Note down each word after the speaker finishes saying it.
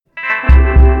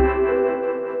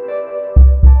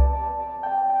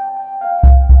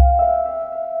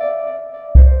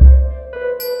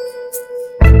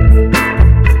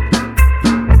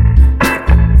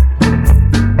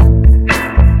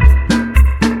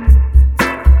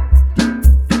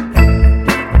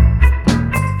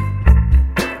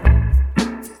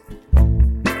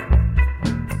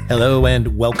Hello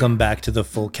and welcome back to the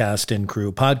Full Cast and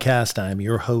Crew podcast. I'm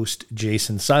your host,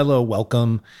 Jason Silo.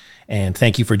 Welcome and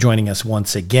thank you for joining us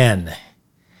once again.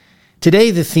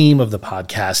 Today, the theme of the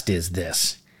podcast is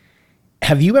this.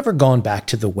 Have you ever gone back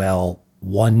to the well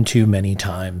one too many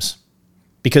times?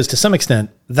 Because to some extent,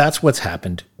 that's what's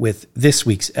happened with this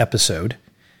week's episode,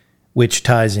 which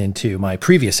ties into my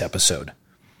previous episode.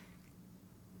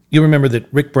 You'll remember that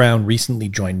Rick Brown recently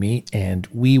joined me, and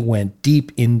we went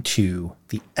deep into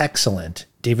the excellent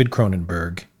David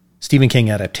Cronenberg, Stephen King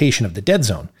adaptation of The Dead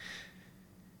Zone.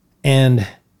 And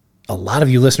a lot of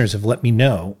you listeners have let me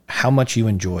know how much you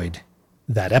enjoyed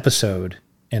that episode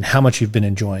and how much you've been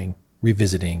enjoying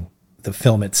revisiting the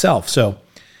film itself. So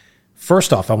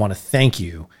first off, I want to thank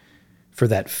you for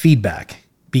that feedback,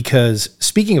 because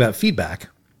speaking about feedback,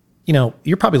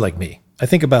 you're probably like me. I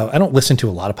don't listen to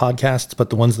a lot of podcasts, but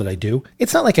the ones that I do,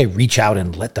 it's not like I reach out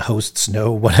and let the hosts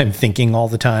know what I'm thinking all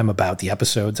the time about the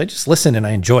episodes. I just listen and I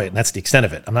enjoy it. And that's the extent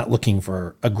of it. I'm not looking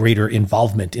for a greater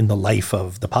involvement in the life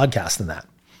of the podcast than that.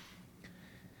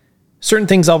 Certain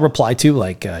things I'll reply to,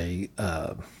 like I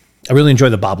really enjoy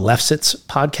the Bob Lefsetz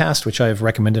podcast, which I've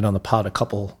recommended on the pod a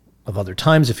couple of other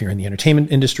times. If you're in the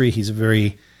entertainment industry, he's a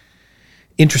very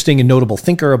interesting and notable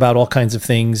thinker about all kinds of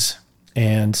things.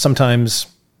 And sometimes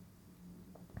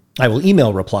I will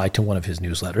email reply to one of his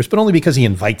newsletters, but only because he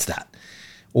invites that.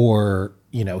 Or,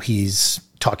 he's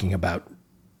talking about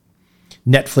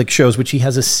Netflix shows, which he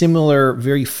has a similar,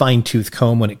 very fine-tooth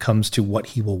comb when it comes to what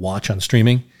he will watch on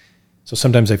streaming. So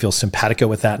sometimes I feel simpatico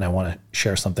with that and I want to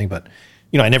share something, but,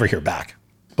 I never hear back.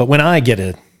 But when I get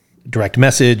a direct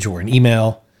message or an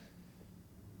email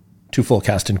to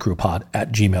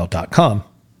fullcastandcrewpod@gmail.com,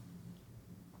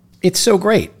 it's so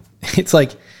great. It's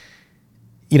like,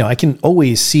 I can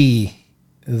always see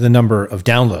the number of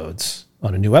downloads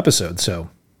on a new episode.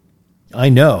 So I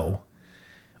know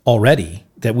already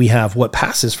that we have what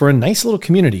passes for a nice little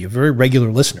community of very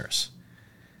regular listeners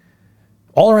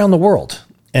all around the world.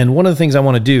 And one of the things I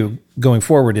want to do going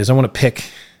forward is I want to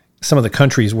pick some of the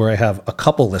countries where I have a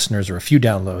couple listeners or a few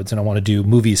downloads, and I want to do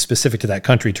movies specific to that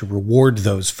country to reward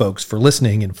those folks for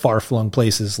listening in far-flung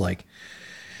places like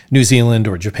New Zealand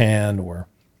or Japan or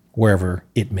wherever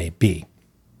it may be.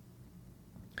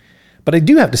 But I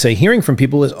do have to say, hearing from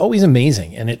people is always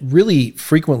amazing, and it really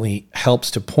frequently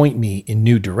helps to point me in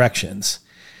new directions.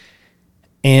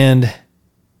 And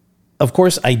of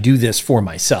course, I do this for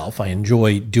myself. I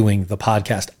enjoy doing the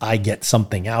podcast. I get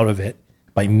something out of it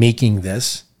by making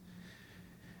this.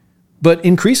 But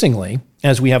increasingly,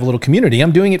 as we have a little community,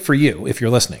 I'm doing it for you if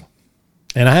you're listening.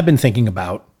 And I have been thinking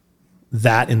about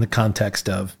that in the context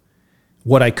of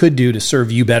what I could do to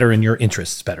serve you better and your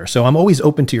interests better. So I'm always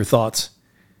open to your thoughts.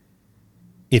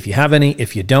 If you have any,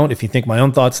 if you don't, if you think my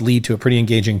own thoughts lead to a pretty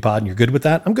engaging pod and you're good with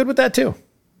that, I'm good with that too.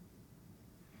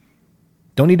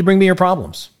 Don't need to bring me your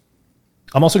problems.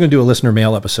 I'm also going to do a listener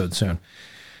mail episode soon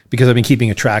because I've been keeping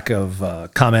a track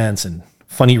of comments and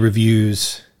funny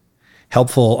reviews,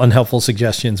 helpful, unhelpful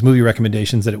suggestions, movie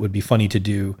recommendations that it would be funny to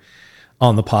do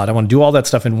on the pod. I want to do all that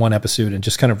stuff in one episode and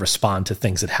just kind of respond to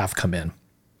things that have come in.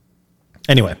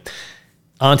 Anyway,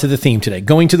 on to the theme today,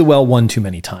 going to the well one too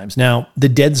many times. Now, The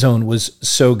Dead Zone was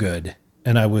so good,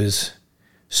 and I was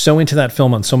so into that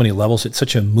film on so many levels. It's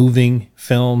such a moving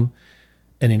film,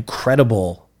 an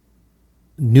incredible,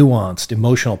 nuanced,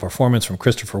 emotional performance from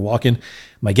Christopher Walken.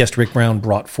 My guest, Rick Brown,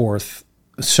 brought forth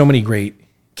so many great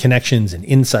connections and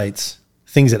insights,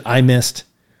 things that I missed.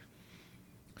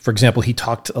 For example, he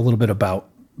talked a little bit about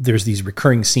there's these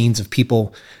recurring scenes of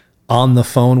people on the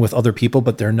phone with other people,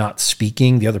 but they're not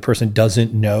speaking. The other person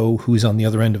doesn't know who's on the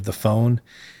other end of the phone,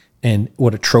 and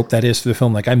what a trope that is for the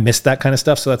film. Like, I missed that kind of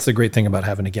stuff. So that's the great thing about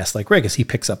having a guest like Rick, is he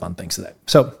picks up on things like that.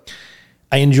 So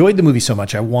I enjoyed the movie so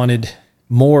much. I wanted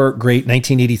more great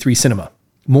 1983 cinema,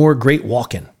 more great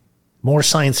Walken, more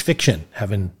science fiction,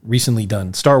 having recently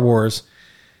done Star Wars,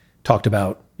 talked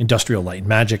about Industrial Light and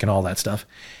Magic and all that stuff.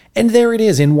 And there it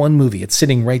is in one movie. It's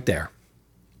sitting right there.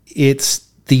 It's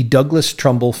the Douglas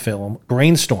Trumbull film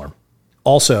Brainstorm,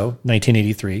 also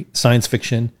 1983, science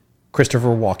fiction, Christopher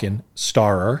Walken,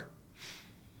 starrer,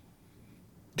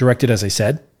 directed, as I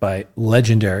said, by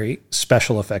legendary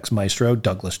special effects maestro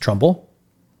Douglas Trumbull,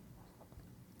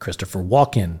 Christopher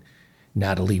Walken,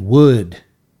 Natalie Wood,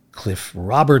 Cliff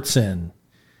Robertson,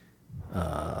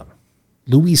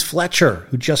 Louise Fletcher,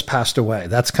 who just passed away.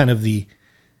 That's kind of the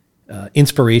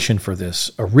inspiration for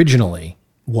this originally,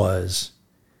 was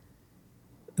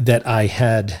that I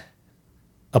had,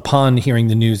 upon hearing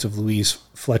the news of Louise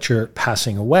Fletcher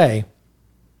passing away,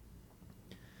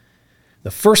 the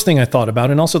first thing I thought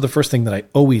about, and also the first thing that I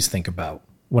always think about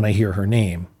when I hear her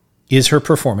name, is her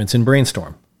performance in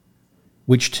Brainstorm,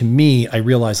 which to me, I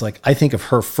realized, like, I think of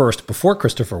her first before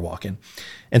Christopher Walken.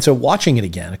 And so watching it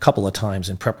again a couple of times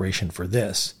in preparation for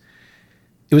this,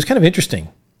 it was kind of interesting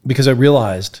because I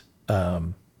realized,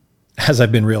 as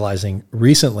I've been realizing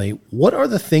recently, what are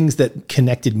the things that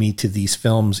connected me to these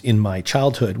films in my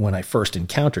childhood when I first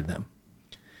encountered them?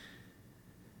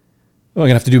 Well, I'm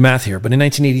going to have to do math here, but in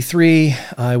 1983,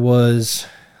 I was,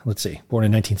 born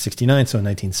in 1969, so in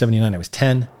 1979, I was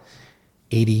 10,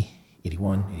 80,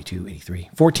 81, 82, 83,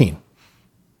 14.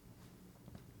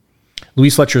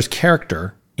 Louise Fletcher's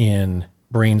character in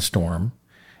Brainstorm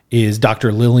is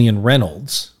Dr. Lillian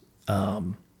Reynolds,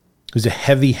 who's a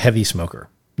heavy, heavy smoker.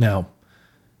 Now,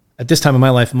 at this time in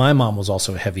my life, my mom was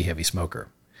also a heavy, heavy smoker.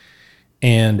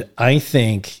 And I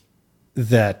think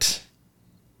that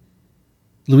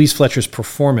Louise Fletcher's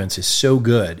performance is so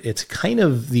good. It's kind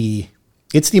of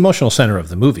it's the emotional center of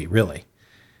the movie, really,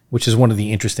 which is one of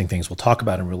the interesting things we'll talk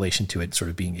about in relation to it sort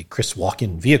of being a Chris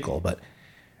Walken vehicle. But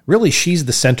really, she's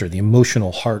the center, the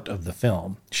emotional heart of the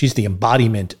film. She's the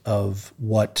embodiment of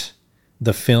what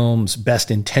the film's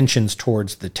best intentions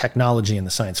towards the technology and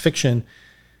the science fiction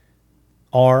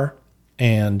are.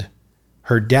 And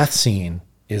her death scene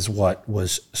is what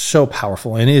was so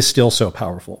powerful and is still so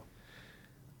powerful.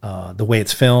 The way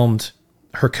it's filmed,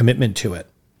 her commitment to it.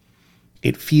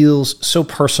 It feels so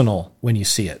personal when you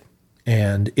see it.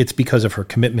 And it's because of her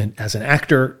commitment as an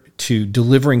actor to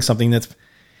delivering something that's,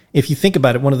 if you think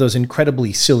about it, one of those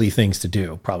incredibly silly things to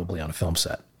do, probably on a film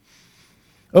set.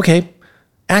 Okay,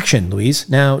 action, Louise.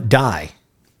 Now die.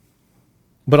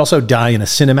 But also die in a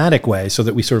cinematic way so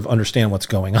that we sort of understand what's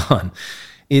going on.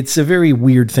 It's a very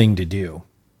weird thing to do,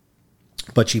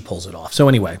 but she pulls it off. So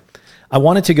anyway, I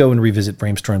wanted to go and revisit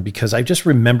Brainstorm because I just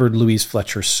remembered Louise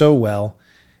Fletcher so well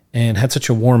and had such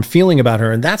a warm feeling about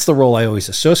her. And that's the role I always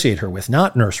associate her with,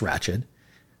 not Nurse Ratched,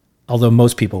 although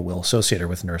most people will associate her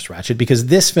with Nurse Ratched, because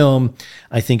this film,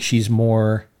 I think she's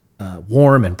more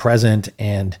warm and present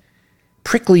and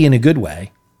prickly in a good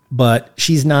way, but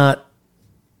she's not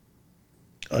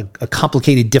a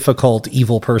complicated, difficult,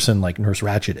 evil person like Nurse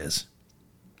Ratched is.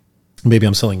 Maybe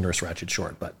I'm selling Nurse Ratched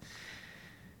short, but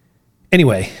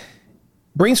anyway,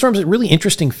 Brainstorm's a really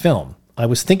interesting film. I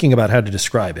was thinking about how to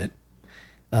describe it,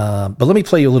 but let me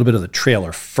play you a little bit of the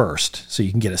trailer first so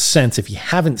you can get a sense. If you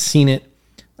haven't seen it,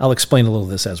 I'll explain a little of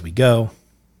this as we go.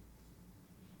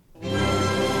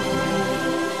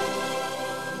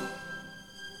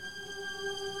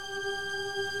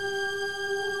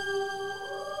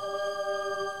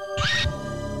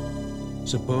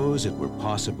 Suppose it were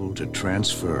possible to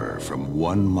transfer from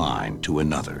one mind to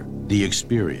another the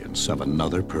experience of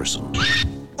another person.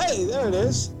 Hey, there it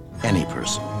is. Any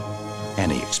person,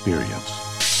 any experience.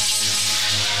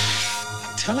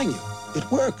 I'm telling you,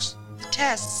 it works. The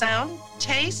test, sound,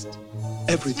 taste?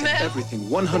 Everything, Smell? everything,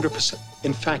 100%.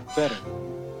 In fact, better.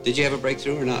 Did you have a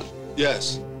breakthrough or not?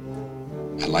 Yes.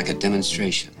 I'd like a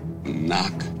demonstration.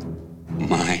 Knock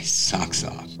my socks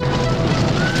off.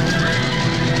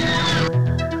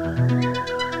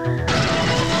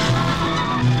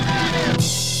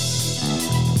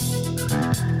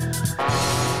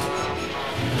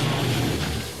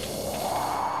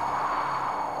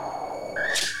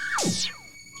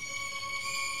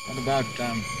 What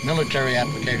about military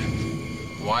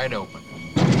applications? Wide open.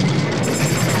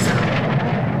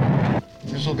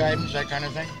 Missile guidance, that kind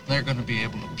of thing? They're going to be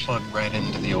able to plug right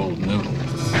into the old noodle.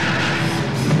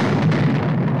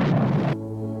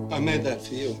 I made that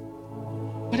for you.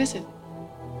 What is it?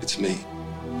 It's me.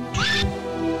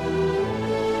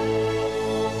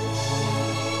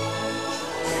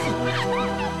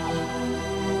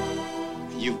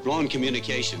 You've blown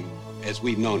communication as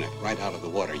we've known it right out of the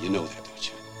water. You know that, don't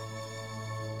you?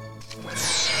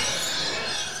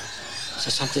 So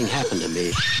something happened to me.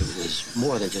 It was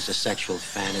more than just a sexual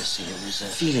fantasy. It was a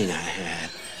feeling I had.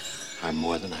 I'm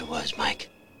more than I was, Mike.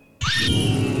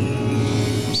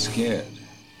 I'm scared.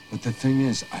 But the thing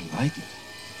is, I like it.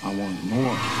 I want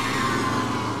more.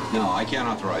 No, I can't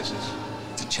authorize this.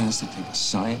 It's a chance to take a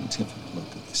scientific look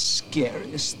at the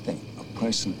scariest thing a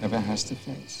person ever has to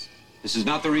face. This is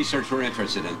not the research we're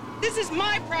interested in. This is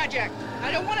my project.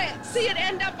 I don't want to see it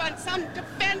end up on some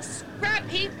defense scrap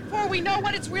heap before we know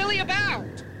what it's really about.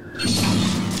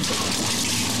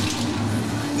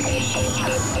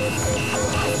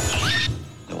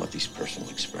 I want these personal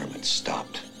experiments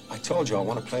stopped. I told you I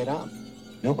want to play it out.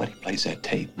 Nobody plays that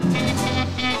tape.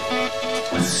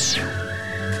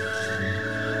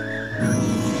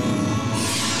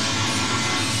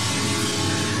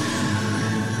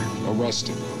 Arrest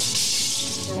him.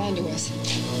 They're onto us.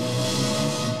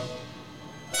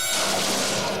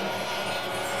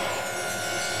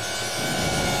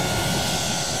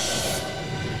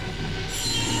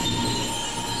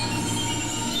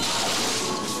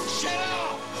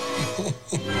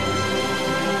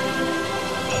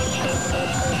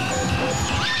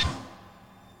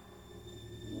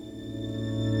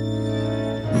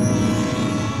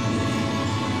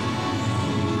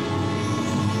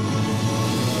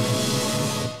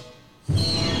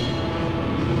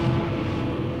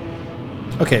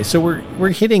 Okay, so we're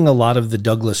hitting a lot of the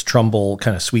Douglas Trumbull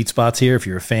kind of sweet spots here. If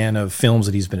you're a fan of films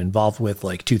that he's been involved with,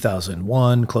 like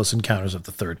 2001, Close Encounters of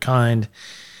the Third Kind,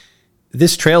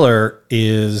 this trailer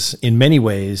is in many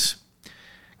ways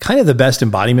kind of the best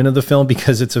embodiment of the film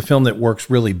because it's a film that works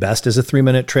really best as a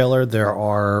 3-minute trailer. There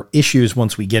are issues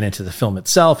once we get into the film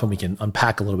itself, and we can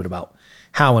unpack a little bit about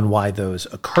how and why those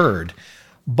occurred.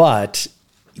 But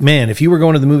man, if you were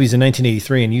going to the movies in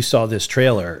 1983 and you saw this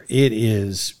trailer, it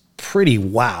is pretty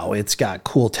wow. It's got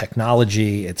cool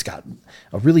technology. It's got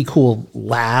a really cool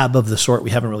lab of the sort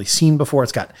we haven't really seen before.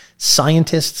 It's got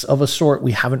scientists of a sort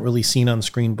we haven't really seen on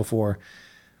screen before.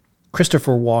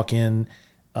 Christopher Walken,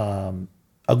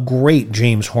 a great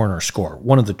James Horner score.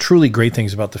 One of the truly great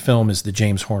things about the film is the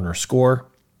James Horner score.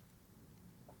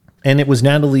 And it was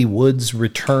Natalie Wood's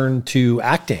return to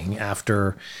acting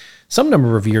after some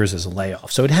number of years as a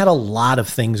layoff. So it had a lot of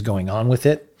things going on with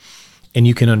it. And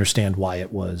you can understand why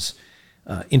it was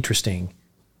interesting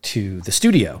to the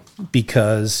studio,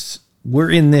 because we're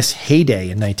in this heyday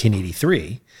in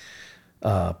 1983,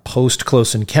 post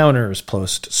Close Encounters,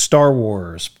 post Star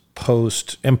Wars,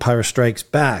 post Empire Strikes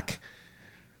Back.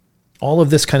 All of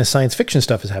this kind of science fiction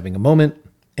stuff is having a moment,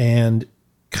 and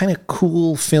kind of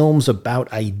cool films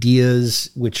about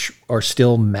ideas which are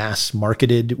still mass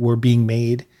marketed were being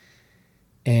made.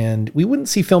 And we wouldn't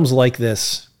see films like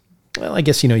this. Well, I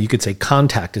guess, you could say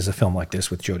Contact is a film like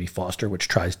this with Jodie Foster, which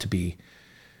tries to be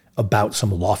about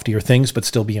some loftier things, but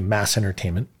still be a mass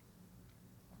entertainment.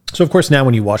 So, of course, now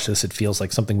when you watch this, it feels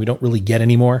like something we don't really get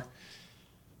anymore.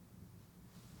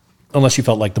 Unless you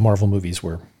felt like the Marvel movies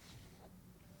were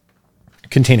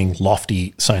containing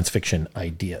lofty science fiction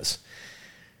ideas.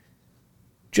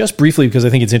 Just briefly, because I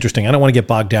think it's interesting, I don't want to get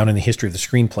bogged down in the history of the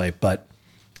screenplay, but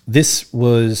this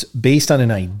was based on an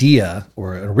idea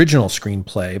or an original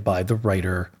screenplay by the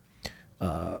writer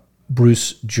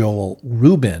Bruce Joel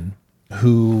Rubin,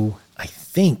 who I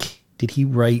think, did he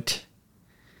write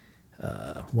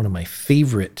one of my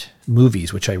favorite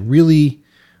movies, which I really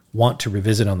want to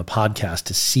revisit on the podcast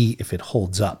to see if it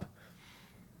holds up.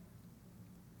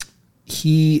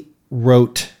 He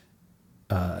wrote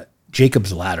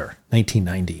Jacob's Ladder,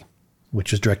 1990,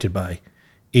 which was directed by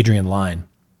Adrian Lyne.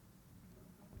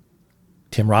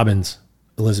 Tim Robbins,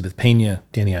 Elizabeth Pena,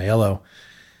 Danny Aiello.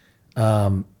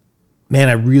 Man,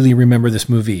 I really remember this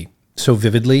movie so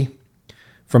vividly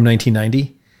from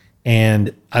 1990,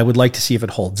 and I would like to see if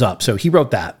it holds up. So he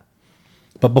wrote that.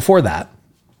 But before that,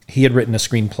 he had written a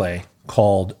screenplay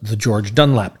called The George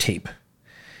Dunlap Tape.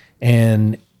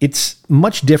 And it's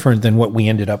much different than what we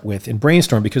ended up with in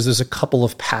Brainstorm because there's a couple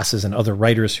of passes and other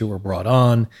writers who were brought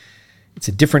on. It's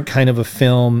a different kind of a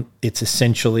film. It's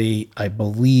essentially, I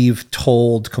believe,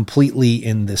 told completely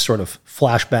in this sort of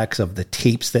flashbacks of the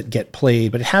tapes that get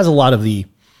played, but it has a lot of the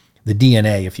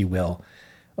DNA, if you will,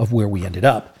 of where we ended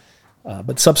up.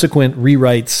 But subsequent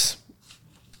rewrites,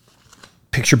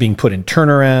 picture being put in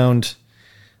turnaround,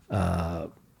 the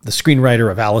screenwriter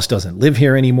of Alice Doesn't Live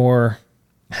Here Anymore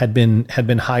had been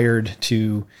hired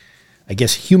to, I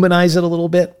guess, humanize it a little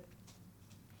bit.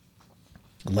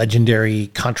 Legendary,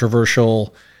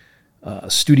 controversial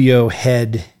studio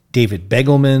head David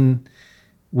Begelman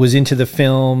was into the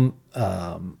film.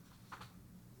 A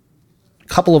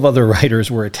couple of other writers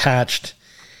were attached,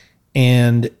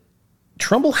 and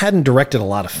Trumbull hadn't directed a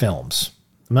lot of films.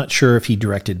 I'm not sure if he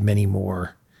directed many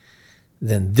more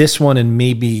than this one and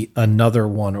maybe another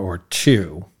one or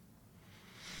two,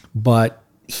 but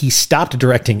he stopped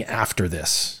directing after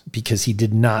this because he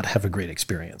did not have a great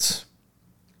experience.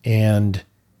 And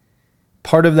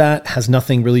part of that has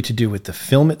nothing really to do with the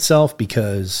film itself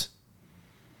because,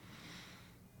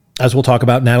 as we'll talk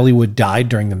about, Natalie Wood died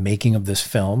during the making of this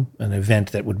film, an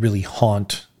event that would really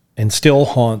haunt and still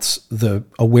haunts the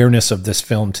awareness of this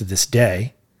film to this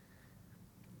day.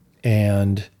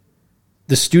 And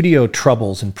the studio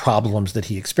troubles and problems that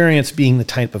he experienced, being the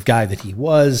type of guy that he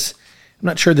was, I'm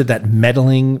not sure that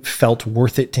meddling felt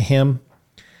worth it to him.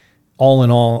 All in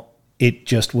all, it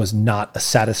just was not a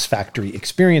satisfactory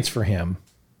experience for him.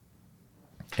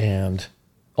 And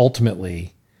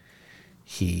ultimately,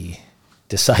 he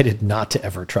decided not to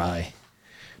ever try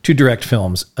to direct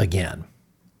films again.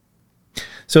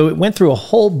 So it went through a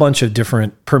whole bunch of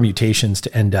different permutations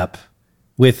to end up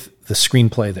with the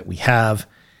screenplay that we have.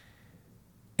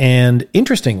 And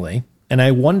interestingly, and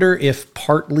I wonder if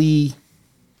partly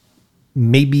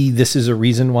maybe this is a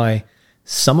reason why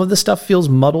some of the stuff feels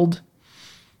muddled.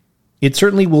 It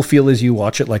certainly will feel as you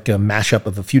watch it like a mashup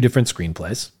of a few different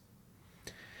screenplays.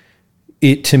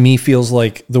 it to me feels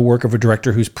like the work of a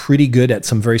director who's pretty good at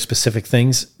some very specific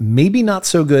things, maybe not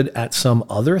so good at some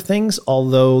other things,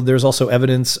 although there's also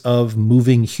evidence of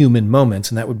moving human moments.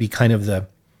 And that would be kind of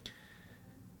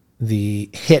the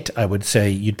hit, I would say,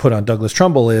 you'd put on Douglas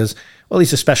Trumbull is, well,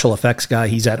 he's a special effects guy.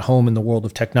 He's at home in the world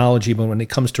of technology. But when it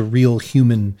comes to real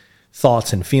human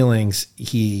thoughts and feelings,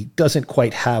 he doesn't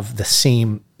quite have the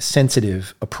same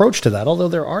sensitive approach to that. Although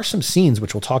there are some scenes,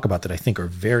 which we'll talk about, that I think are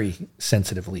very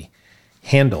sensitively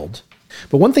handled.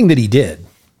 But one thing that he did,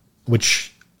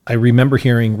 which I remember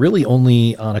hearing really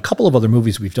only on a couple of other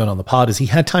movies we've done on the pod, is he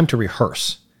had time to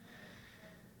rehearse.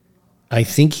 I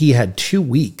think he had 2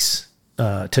 weeks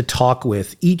to talk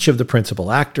with each of the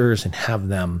principal actors and have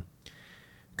them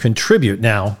contribute.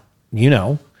 Now, you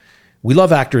know, we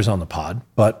love actors on the pod,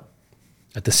 but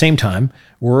at the same time,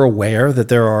 we're aware that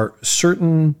there are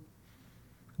certain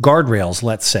guardrails,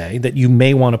 let's say, that you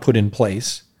may want to put in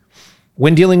place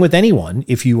when dealing with anyone.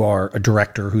 If you are a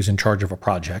director who's in charge of a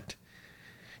project,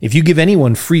 if you give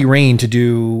anyone free rein to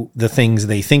do the things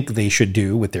they think they should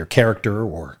do with their character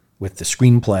or with the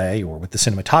screenplay or with the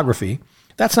cinematography,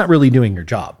 that's not really doing your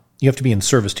job. You have to be in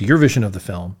service to your vision of the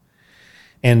film.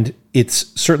 And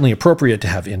it's certainly appropriate to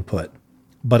have input.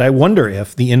 But I wonder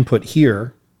if the input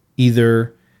here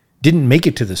either didn't make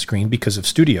it to the screen because of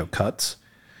studio cuts,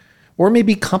 or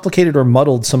maybe complicated or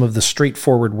muddled some of the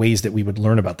straightforward ways that we would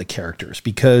learn about the characters.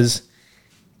 Because,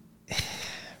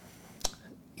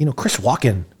 you know, Chris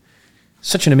Walken,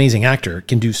 such an amazing actor,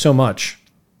 can do so much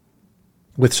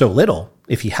with so little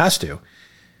if he has to.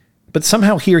 But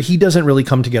somehow here, he doesn't really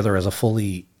come together as a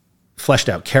fully fleshed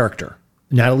out character.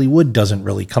 Natalie Wood doesn't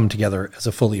really come together as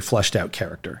a fully fleshed out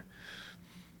character.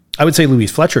 I would say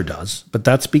Louise Fletcher does, but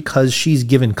that's because she's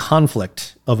given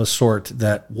conflict of a sort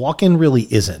that Walken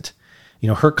really isn't. You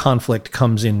know, her conflict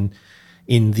comes in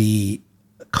the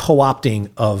co-opting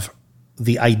of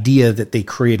the idea that they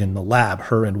create in the lab,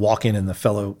 her and Walken and the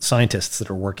fellow scientists that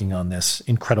are working on this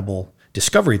incredible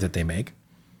discovery that they make.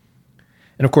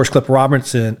 And of course, Cliff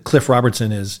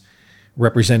Robertson is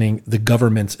representing the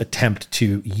government's attempt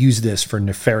to use this for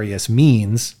nefarious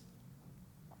means.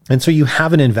 And so you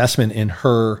have an investment in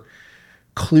her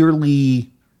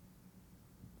clearly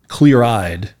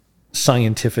clear-eyed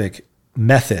scientific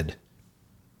method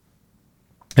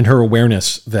and her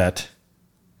awareness that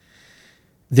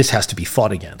this has to be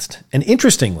fought against. And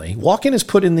interestingly, Walken is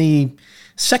put in the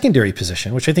secondary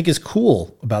position, which I think is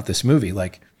cool about this movie.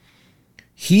 Like,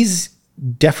 he's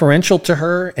deferential to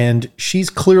her, and she's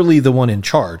clearly the one in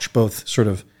charge, both sort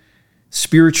of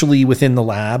spiritually within the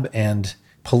lab and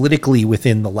politically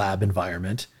within the lab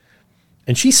environment.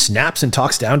 And she snaps and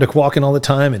talks down to Walken all the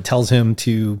time and tells him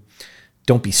to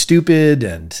don't be stupid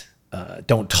and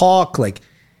don't talk.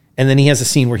 And then he has a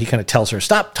scene where he kind of tells her,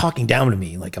 stop talking down to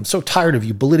me. Like, I'm so tired of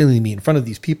you belittling me in front of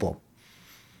these people.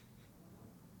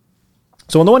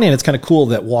 So on the one hand, it's kind of cool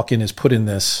that Walken is put in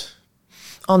this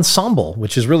ensemble,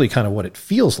 which is really kind of what it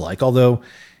feels like. Although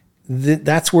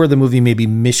that's where the movie maybe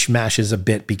mishmashes a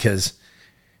bit, because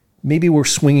maybe we're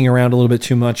swinging around a little bit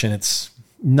too much and it's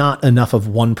not enough of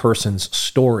one person's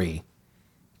story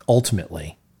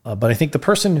ultimately. But I think the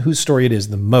person whose story it is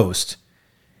the most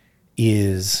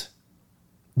is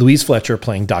Louise Fletcher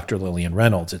playing Dr. Lillian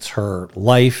Reynolds. It's her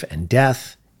life and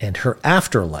death and her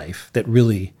afterlife that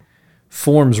really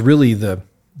forms really the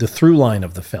through line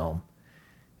of the film.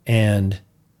 And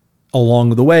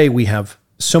along the way, we have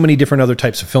so many different other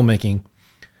types of filmmaking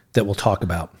that we'll talk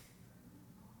about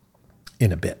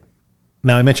in a bit.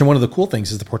 Now, I mentioned one of the cool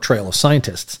things is the portrayal of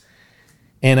scientists.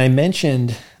 And I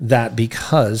mentioned that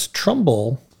because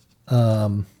Trumbull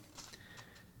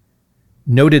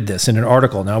noted this in an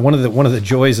article. Now, one of the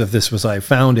joys of this was I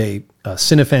found a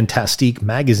Cinefantastique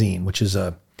magazine, which is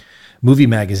a movie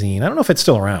magazine. I don't know if it's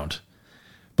still around,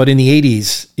 but in the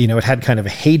 80s, you know, it had kind of a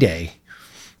heyday.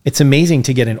 It's amazing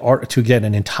to get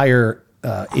an entire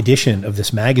edition of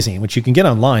this magazine, which you can get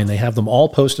online. They have them all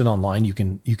posted online. You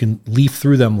can leaf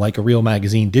through them like a real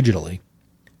magazine digitally.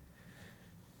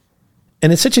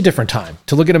 And it's such a different time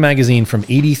to look at a magazine from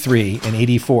 83 and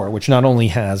 84, which not only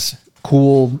has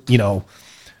cool, you know,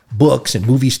 books and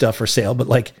movie stuff for sale, but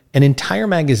like an entire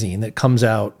magazine that comes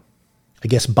out, I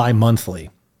guess, bi-monthly.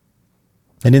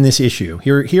 And in this issue,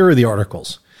 here are the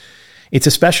articles. It's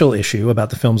a special issue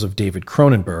about the films of David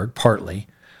Cronenberg, partly.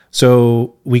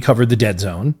 So we covered The Dead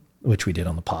Zone, which we did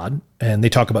on the pod, and they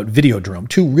talk about Videodrome,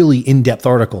 2 really in-depth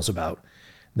articles about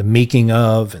the making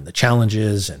of and the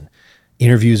challenges and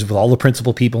interviews with all the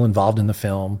principal people involved in the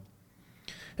film.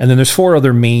 And then there's 4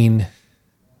 other main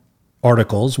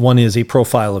articles. One is a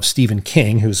profile of Stephen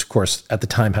King, who's, of course, at the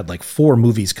time had like 4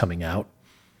 movies coming out.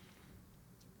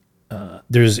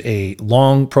 There's a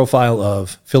long profile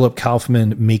of Philip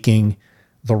Kaufman making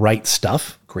The Right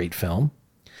Stuff, great film.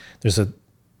 There's a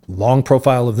long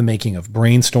profile of the making of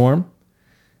Brainstorm.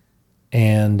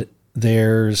 And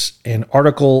there's an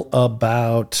article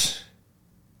about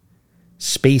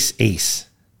Space Ace.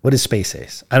 What is Space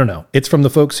Ace? I don't know. It's from the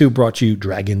folks who brought you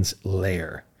Dragon's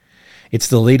Lair. It's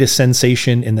the latest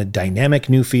sensation in the dynamic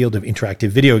new field of interactive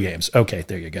video games. Okay,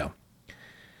 there you go.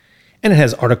 And it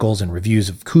has articles and reviews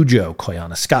of Cujo,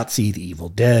 Koyaanisqatsi, The Evil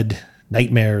Dead,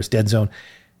 Nightmares, Dead Zone.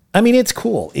 I mean, it's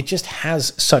cool. It just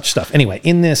has such stuff. Anyway,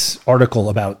 in this article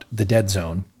about the Dead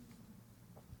Zone,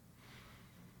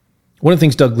 one of the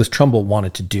things Douglas Trumbull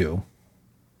wanted to do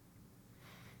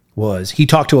was he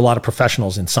talked to a lot of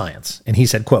professionals in science, and he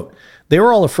said, quote, "They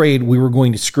were all afraid we were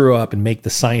going to screw up and make the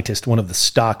scientist one of the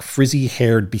stock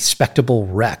frizzy-haired, bespectable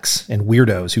wrecks and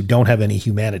weirdos who don't have any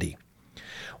humanity.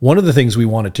 One of the things we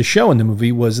wanted to show in the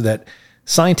movie was that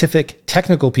scientific,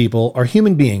 technical people are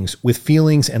human beings with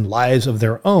feelings and lives of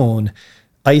their own,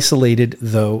 isolated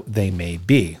though they may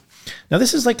be." Now,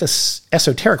 this is like this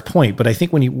esoteric point, but I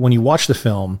think when you watch the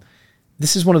film,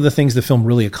 this is one of the things the film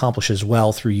really accomplishes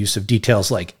well through use of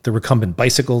details like the recumbent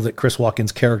bicycle that Chris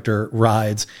Walken's character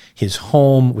rides, his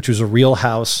home, which was a real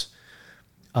house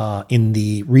in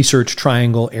the Research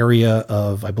Triangle area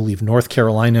of, I believe, North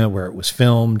Carolina, where it was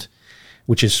filmed,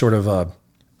 which is sort of a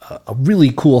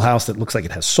really cool house that looks like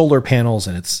it has solar panels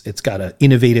and it's got an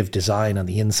innovative design on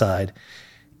the inside.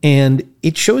 And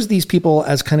it shows these people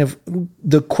as kind of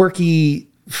the quirky,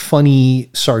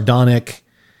 funny, sardonic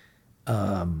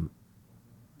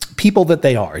people that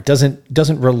they are. It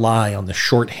doesn't rely on the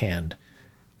shorthand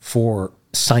for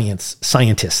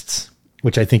scientists,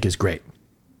 which I think is great.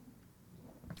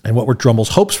 And what were Trumbull's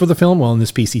hopes for the film? Well, in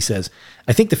this piece, he says,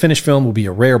 "I think the finished film will be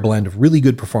a rare blend of really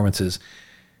good performances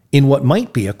in what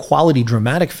might be a quality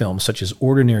dramatic film such as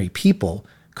Ordinary People,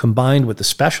 combined with the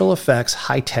special effects,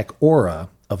 high-tech aura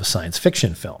of a science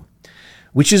fiction film,"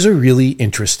 which is a really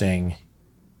interesting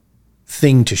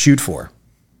thing to shoot for.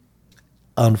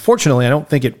 Unfortunately, I don't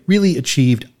think it really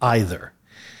achieved either.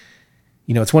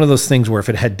 You know, it's one of those things where if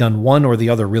it had done one or the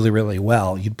other really, really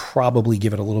well, you'd probably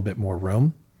give it a little bit more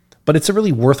room. But it's a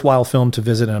really worthwhile film to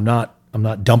visit, and I'm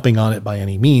not dumping on it by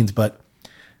any means, but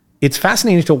it's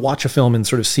fascinating to watch a film and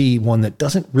sort of see one that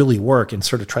doesn't really work and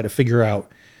sort of try to figure out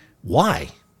why.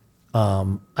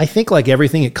 I think like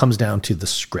everything, it comes down to the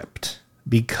script,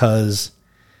 because,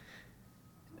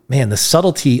 man, the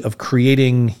subtlety of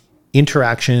creating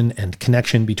interaction and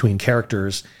connection between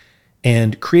characters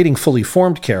and creating fully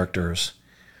formed characters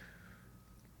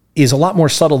is a lot more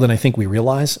subtle than I think we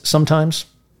realize sometimes.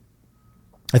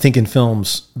 I think in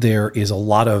films, there is a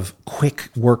lot of quick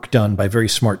work done by very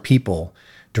smart people,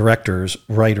 directors,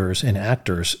 writers, and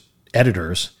actors,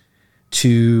 editors,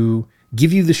 to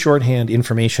give you the shorthand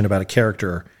information about a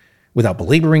character without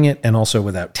belaboring it and also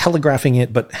without telegraphing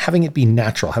it, but having it be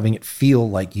natural, having it feel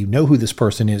like you know who this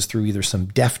person is through either some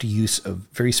deft use of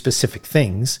very specific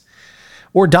things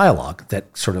or dialogue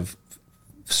that sort of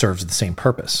serves the same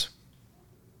purpose.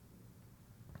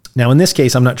 Now, in this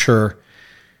case, I'm not sure,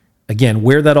 again,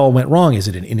 where that all went wrong. Is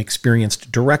it an inexperienced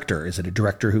director? Is it a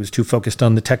director who's too focused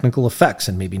on the technical effects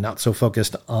and maybe not so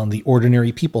focused on the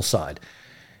ordinary people side?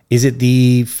 Is it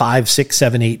the 5, 6,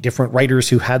 7, 8 different writers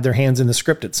who had their hands in the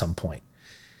script at some point?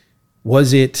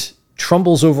 Was it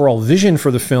Trumbull's overall vision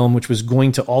for the film, which was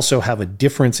going to also have a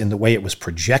difference in the way it was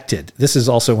projected? This is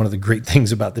also one of the great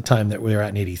things about the time that we were at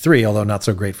in 83, although not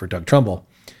so great for Doug Trumbull,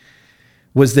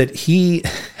 was that he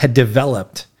had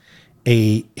developed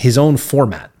his own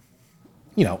format,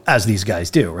 you know, as these guys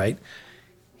do, right?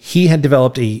 He had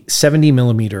developed a 70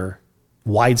 millimeter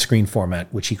widescreen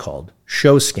format, which he called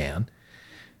ShowScan.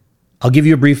 I'll give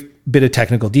you a brief bit of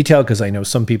technical detail because I know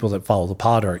some people that follow the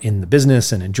pod are in the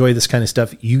business and enjoy this kind of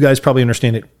stuff. You guys probably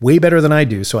understand it way better than I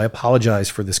do, so I apologize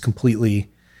for this completely,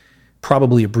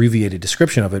 probably abbreviated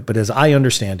description of it. But as I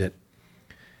understand it,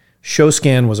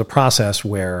 ShowScan was a process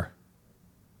where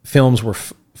films were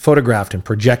photographed and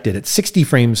projected at 60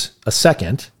 frames a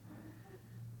second.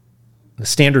 The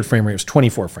standard frame rate was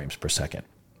 24 frames per second.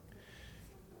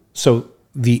 So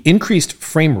the increased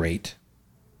frame rate,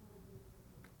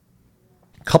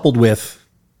 coupled with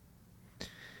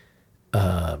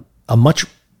a much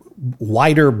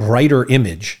wider, brighter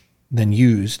image than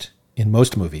used in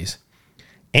most movies,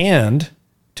 and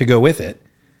to go with it,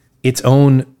 its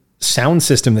own sound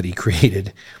system that he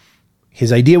created.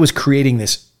 His idea was creating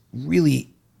this really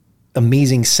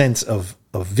amazing sense of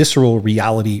visceral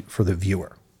reality for the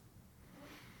viewer.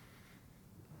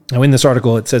 Now, in this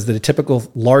article, it says that a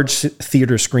typical large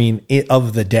theater screen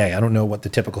of the day, I don't know what the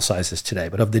typical size is today,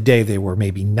 but of the day, they were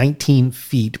maybe 19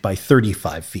 feet by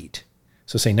 35 feet.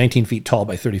 So say 19 feet tall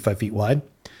by 35 feet wide.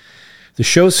 The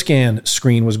ShowScan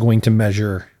screen was going to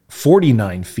measure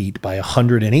 49 feet by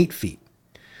 108 feet.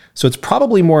 So it's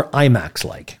probably more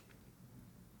IMAX-like.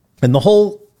 And the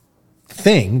whole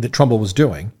thing that Trumbull was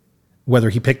doing, whether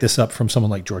he picked this up from someone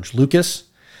like George Lucas,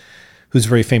 who's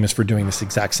very famous for doing this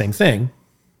exact same thing,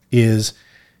 is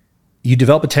you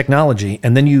develop a technology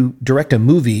and then you direct a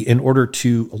movie in order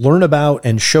to learn about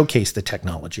and showcase the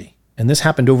technology. And this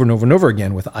happened over and over and over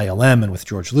again with ILM and with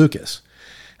George Lucas.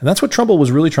 And that's what Trumbull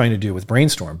was really trying to do with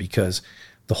Brainstorm, because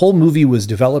the whole movie was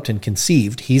developed and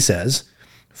conceived, he says,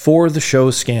 for the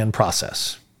ShowScan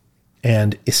process.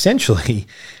 And essentially,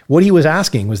 what he was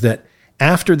asking was that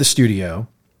after the studio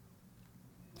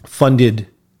funded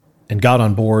and got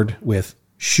on board with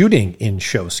shooting in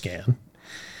ShowScan,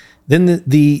 then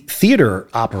the theater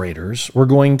operators were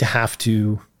going to have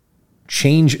to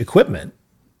change equipment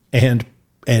and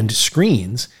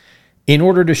screens in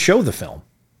order to show the film.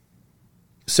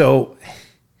 So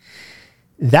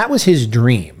that was his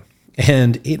dream.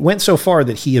 And it went so far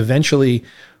that he eventually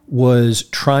was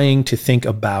trying to think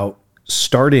about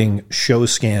starting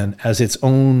ShowScan as its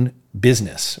own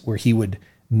business, where he would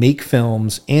make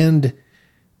films and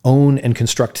own and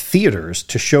construct theaters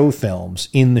to show films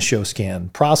in the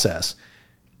ShowScan process.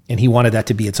 And he wanted that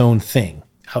to be its own thing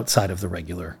outside of the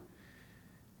regular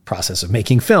process of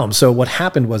making film. So what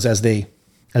happened was, as they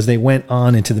went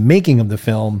on into the making of the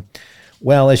film,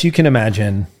 well, as you can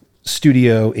imagine,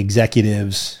 studio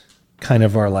executives kind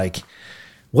of are like,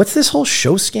 what's this whole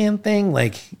ShowScan thing?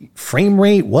 Like, frame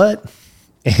rate, what?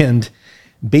 And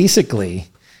basically,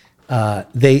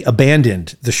 they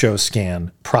abandoned the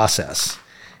ShowScan process.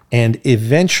 And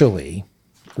eventually,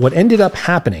 what ended up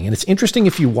happening, and it's interesting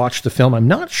if you watch the film, I'm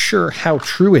not sure how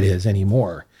true it is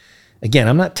anymore. Again,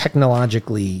 I'm not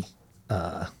technologically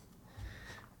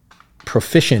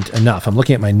proficient enough. I'm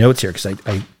looking at my notes here because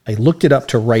I looked it up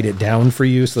to write it down for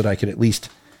you so that I could at least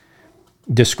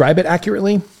describe it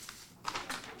accurately.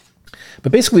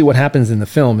 But basically what happens in the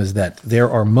film is that there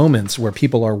are moments where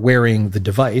people are wearing the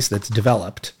device that's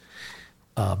developed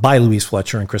by Louise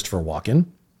Fletcher and Christopher Walken,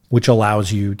 which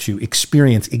allows you to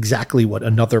experience exactly what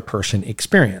another person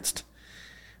experienced.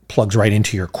 Plugs right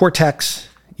into your cortex.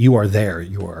 You are there.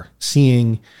 You are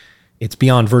seeing. It's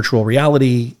beyond virtual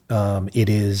reality. It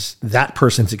is that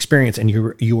person's experience, and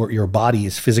your body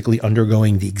is physically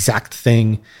undergoing the exact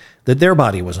thing that their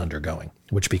body was undergoing,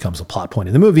 which becomes a plot point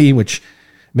in the movie, which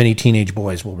many teenage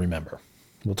boys will remember.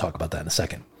 We'll talk about that in a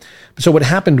second. So what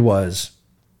happened was,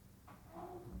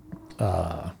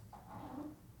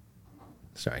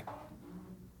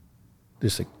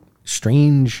 there's like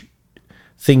strange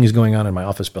things going on in my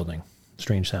office building.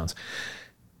 Strange sounds.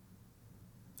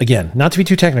 Again, not to be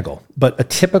too technical, but a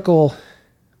typical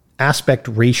aspect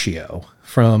ratio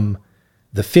from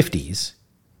the 50s,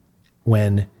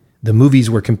 when the movies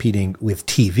were competing with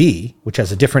TV, which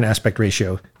has a different aspect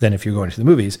ratio than if you're going to the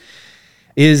movies,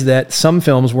 is that some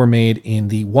films were made in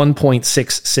the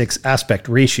 1.66 aspect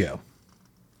ratio.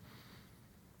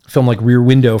 A film like Rear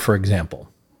Window, for example,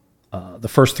 the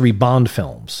first 3 Bond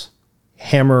films,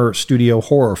 Hammer Studio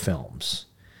horror films,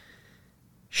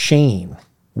 Shane,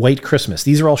 White Christmas.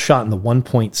 These are all shot in the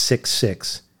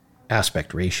 1.66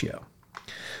 aspect ratio.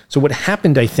 So what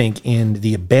happened, I think, in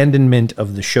the abandonment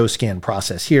of the ShowScan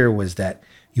process here was that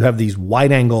you have these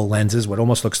wide-angle lenses, what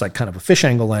almost looks like kind of a fish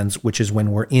angle lens, which is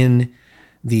when we're in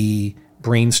the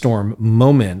brainstorm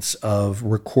moments of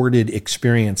recorded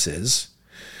experiences.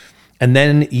 And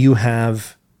then you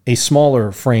have a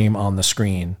smaller frame on the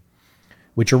screen,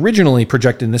 which originally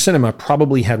projected in the cinema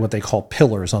probably had what they call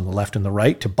pillars on the left and the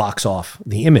right to box off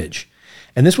the image.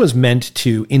 And this was meant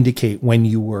to indicate when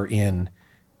you were in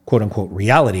quote unquote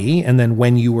reality and then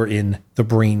when you were in the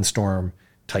brainstorm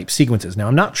type sequences. Now,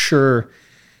 I'm not sure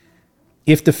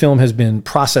if the film has been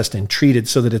processed and treated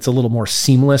so that it's a little more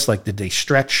seamless, like did they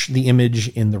stretch the image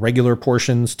in the regular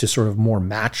portions to sort of more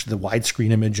match the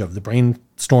widescreen image of the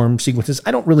brainstorm sequences?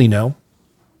 I don't really know,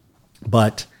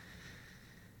 but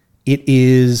it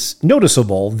is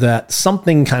noticeable that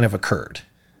something kind of occurred.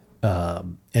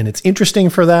 And it's interesting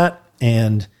for that,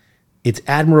 and it's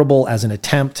admirable as an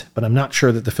attempt, but I'm not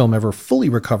sure that the film ever fully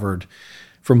recovered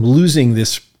from losing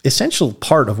this essential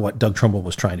part of what Doug Trumbull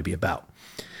was trying to be about.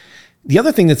 The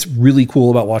other thing that's really cool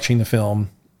about watching the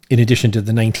film, in addition to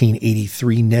the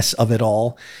 1983-ness of it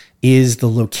all, is the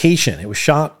location. It was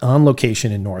shot on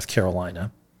location in North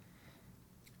Carolina.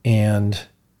 And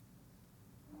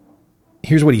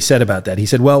here's what he said about that. He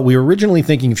said, well, we were originally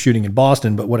thinking of shooting in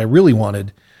Boston, but what I really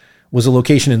wanted was a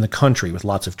location in the country with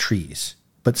lots of trees,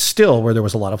 but still where there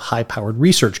was a lot of high-powered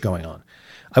research going on.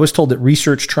 I was told that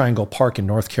Research Triangle Park in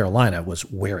North Carolina was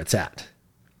where it's at.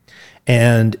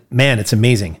 And man, it's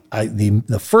amazing.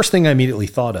 The first thing I immediately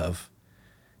thought of,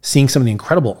 seeing some of the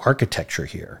incredible architecture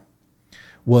here,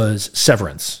 was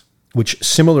Severance, which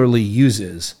similarly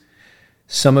uses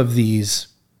some of these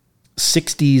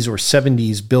 60s or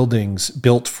 70s buildings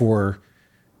built for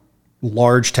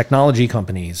large technology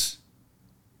companies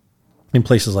in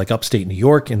places like upstate New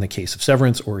York, in the case of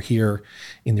Severance, or here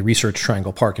in the Research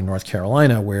Triangle Park in North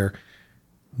Carolina, where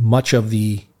much of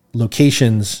the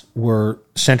locations were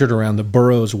centered around the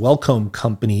borough's Wellcome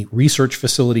Company research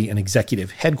facility and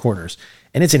executive headquarters.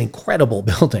 And it's an incredible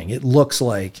building. It looks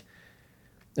like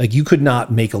you could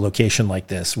not make a location like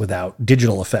this without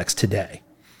digital effects today.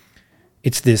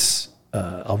 It's this,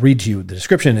 I'll read to you the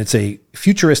description. It's a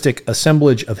futuristic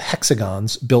assemblage of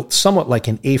hexagons built somewhat like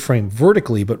an A-frame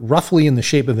vertically, but roughly in the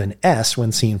shape of an S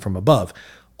when seen from above.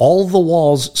 All the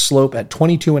walls slope at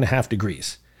 22.5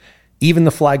 degrees. Even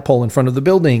the flagpole in front of the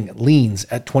building leans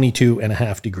at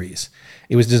 22.5 degrees.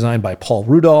 It was designed by Paul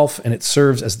Rudolph, and it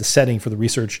serves as the setting for the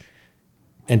research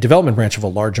and development branch of a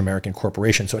large American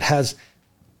corporation. So it has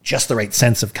just the right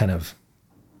sense of kind of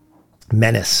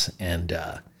menace and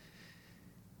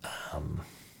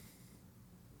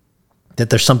that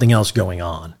there's something else going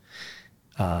on,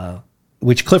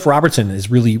 which Cliff Robertson is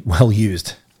really well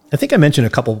used. I think I mentioned a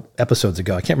couple episodes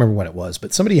ago, I can't remember when it was,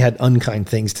 but somebody had unkind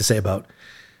things to say about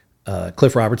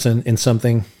Cliff Robertson in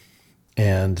something,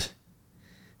 and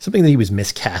something that he was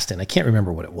miscast in. I can't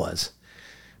remember what it was,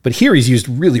 but here he's used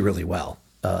really, really well.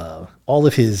 All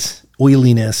of his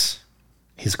oiliness,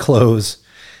 his clothes.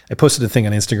 I posted a thing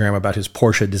on Instagram about his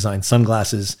Porsche designed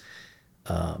sunglasses.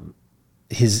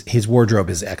 His wardrobe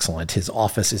is excellent. His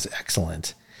office is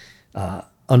excellent.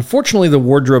 Unfortunately, the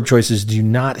wardrobe choices do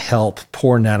not help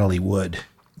poor Natalie Wood,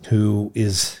 who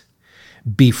is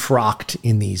befrocked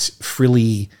in these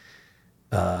frilly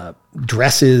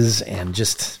dresses and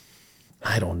just,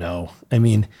 I don't know. I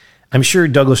mean, I'm sure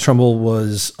Douglas Trumbull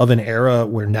was of an era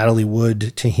where Natalie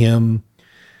Wood to him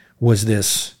was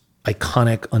this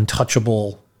iconic,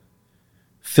 untouchable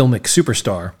filmic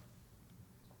superstar.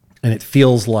 And it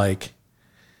feels like,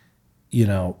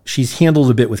 she's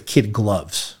handled a bit with kid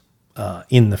gloves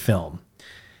in the film.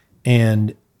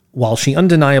 And while she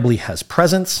undeniably has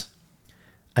presence,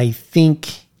 I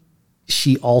think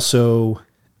she also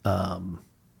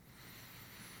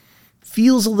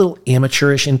feels a little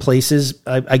amateurish in places.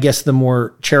 I guess the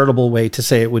more charitable way to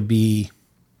say it would be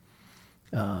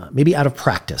maybe out of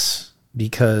practice,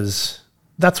 because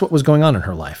that's what was going on in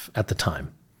her life at the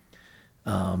time.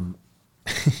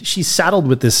 She's saddled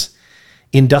with this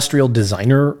industrial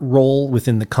designer role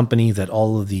within the company that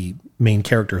all of the main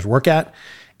characters work at.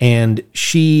 And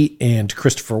she and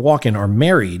Christopher Walken are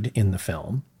married in the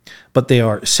film, but they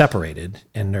are separated,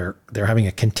 and they're having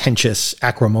a contentious,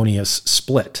 acrimonious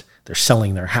split. They're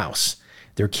selling their house.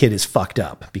 Their kid is fucked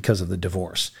up because of the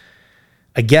divorce.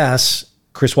 I guess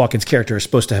Chris Walken's character is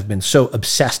supposed to have been so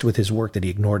obsessed with his work that he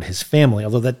ignored his family,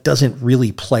 although that doesn't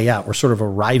really play out. We're sort of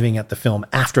arriving at the film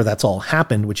after that's all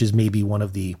happened, which is maybe one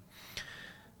of the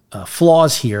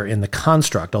flaws here in the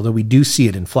construct, although we do see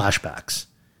it in flashbacks,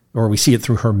 or we see it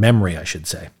through her memory, I should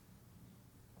say.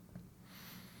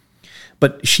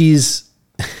 But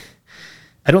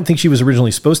I don't think she was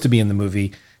originally supposed to be in the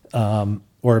movie,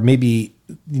 or maybe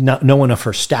no one of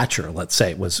her stature, let's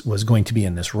say, was going to be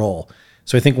in this role.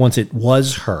 So I think once it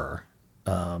was her,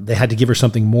 they had to give her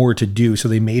something more to do. So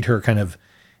they made her kind of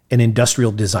an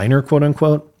industrial designer, quote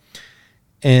unquote.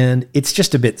 And it's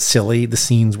just a bit silly, the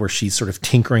scenes where she's sort of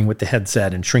tinkering with the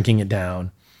headset and shrinking it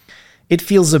down. It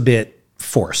feels a bit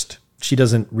forced. She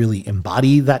doesn't really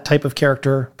embody that type of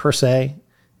character per se.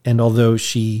 And although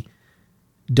she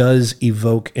does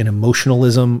evoke an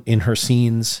emotionalism in her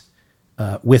scenes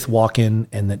with Walken,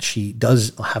 and that she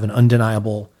does have an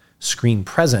undeniable screen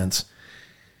presence,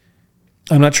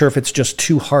 I'm not sure if it's just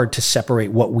too hard to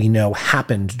separate what we know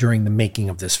happened during the making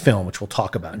of this film, which we'll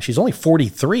talk about. And she's only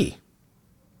 43,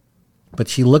 but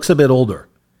she looks a bit older.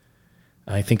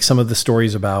 I think some of the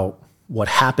stories about what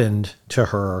happened to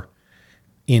her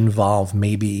involve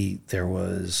maybe there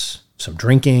was some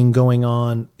drinking going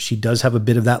on. She does have a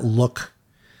bit of that look.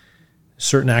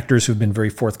 Certain actors who've been very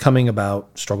forthcoming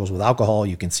about struggles with alcohol,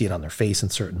 you can see it on their face in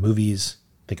certain movies.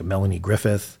 Think of Melanie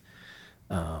Griffith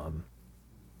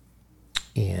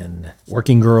in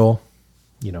Working Girl.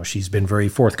 She's been very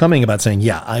forthcoming about saying,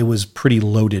 yeah, I was pretty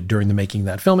loaded during the making of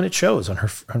that film. And it shows on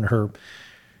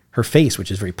her face, which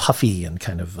is very puffy and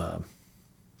kind of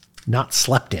not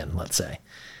slept in, let's say.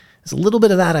 There's a little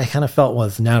bit of that I kind of felt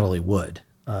with Natalie Wood.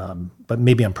 but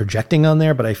maybe I'm projecting on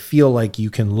there, but I feel like you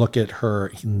can look at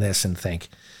her in this and think,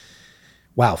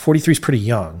 wow, 43 is pretty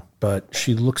young, but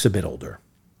she looks a bit older.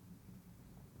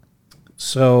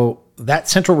 So that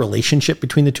central relationship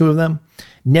between the two of them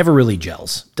never really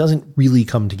gels, doesn't really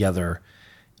come together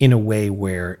in a way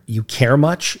where you care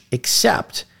much,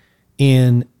 except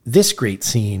in this great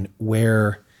scene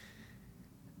where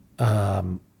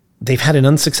they've had an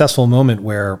unsuccessful moment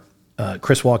where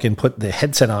Chris Walken put the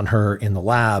headset on her in the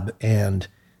lab and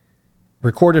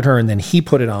recorded her, and then he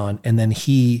put it on, and then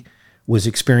he was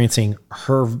experiencing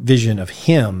her vision of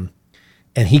him,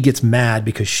 and he gets mad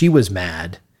because she was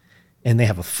mad, and they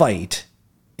have a fight,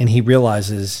 and he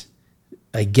realizes,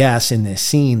 I guess, in this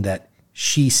scene that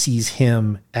she sees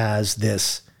him as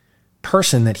this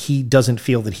person that he doesn't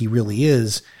feel that he really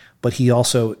is, but he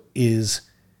also is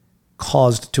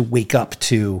caused to wake up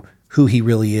to who he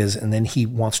really is, and then he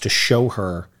wants to show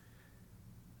her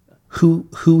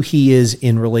who he is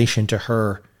in relation to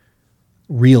her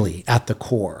really at the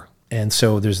core. And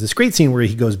so there's this great scene where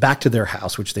he goes back to their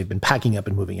house, which they've been packing up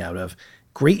and moving out of.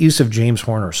 Great use of James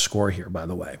Horner's score here, by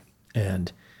the way.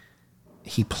 And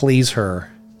he plays her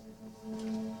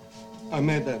I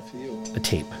made that for you. a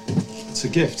tape. It's a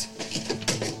gift.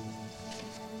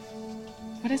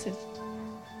 What is it?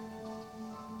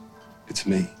 It's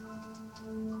me.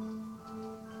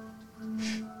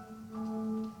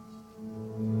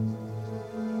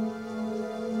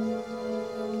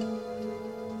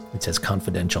 It says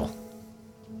confidential.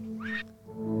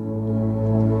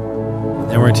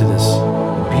 Then we're into this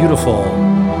beautiful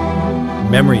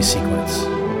memory sequence.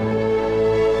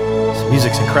 This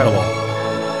music's incredible.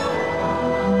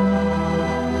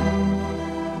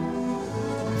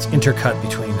 It's intercut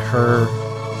between her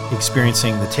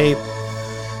experiencing the tape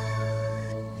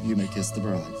You may kiss the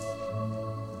bride.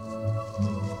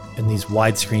 and these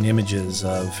widescreen images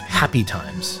of happy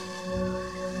times.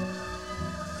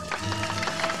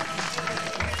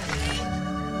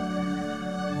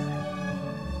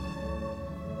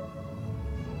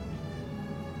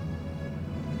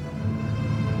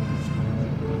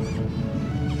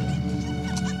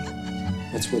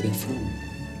 That's where they're from.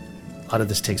 A lot of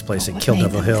this takes place at Kill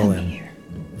Devil Hill and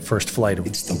First Flight of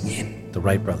It's the wind. the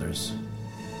Wright brothers.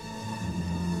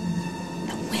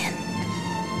 The wind.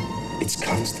 It's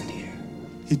constant here.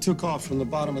 He took off from the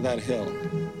bottom of that hill,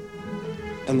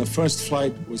 and the first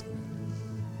flight was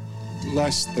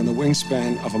less than the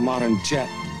wingspan of a modern jet.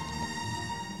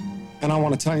 And I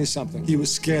want to tell you something. He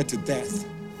was scared to death.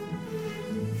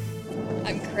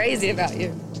 I'm crazy about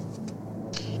you.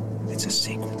 It's a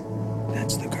secret.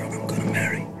 That's the girl I'm gonna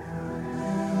marry.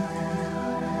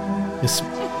 This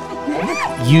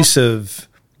use of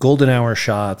golden hour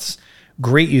shots,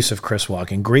 great use of Chris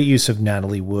Walken, great use of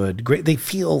Natalie Wood. Great, they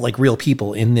feel like real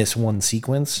people in this one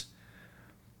sequence.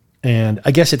 And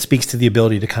I guess it speaks to the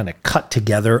ability to kind of cut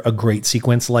together a great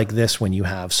sequence like this when you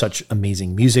have such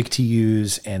amazing music to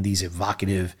use and these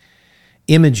evocative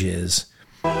images.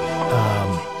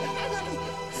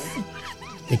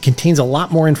 It contains a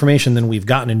lot more information than we've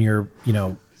gotten in your,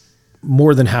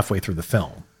 more than halfway through the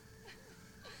film.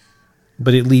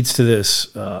 But it leads to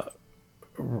this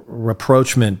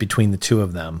rapprochement between the two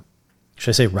of them.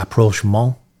 Should I say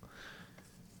rapprochement?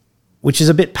 Which is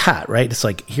a bit pat, right? It's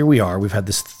like, here we are. We've had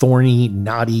this thorny,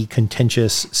 knotty,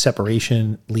 contentious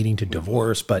separation leading to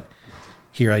divorce. But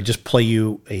here I just play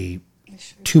you a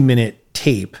 2-minute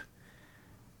tape.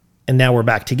 And now we're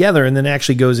back together. And then it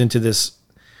actually goes into this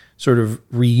sort of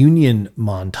reunion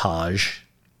montage,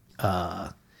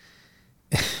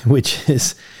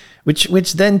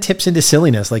 which then tips into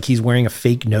silliness. Like he's wearing a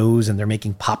fake nose and they're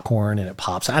making popcorn and it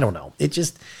pops. I don't know.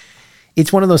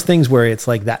 It's one of those things where it's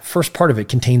like that first part of it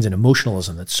contains an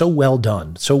emotionalism that's so well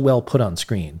done, so well put on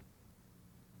screen,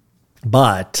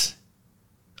 but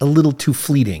a little too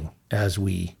fleeting as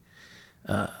we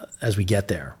get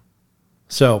there.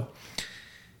 So,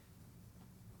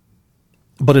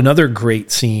 but another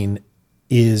great scene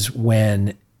is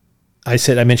when I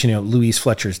mentioned, Louise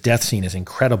Fletcher's death scene is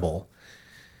incredible.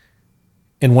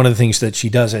 And one of the things that she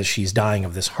does as she's dying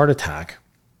of this heart attack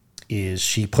is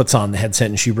she puts on the headset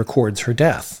and she records her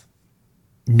death,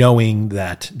 knowing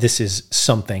that this is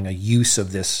something, a use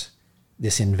of this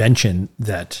invention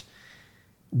that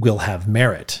will have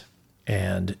merit.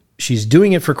 And she's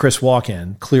doing it for Chris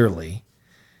Walken, clearly.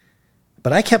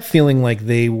 But I kept feeling like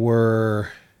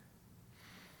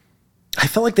I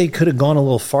felt like they could have gone a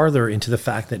little farther into the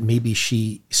fact that maybe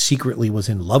she secretly was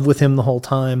in love with him the whole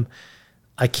time.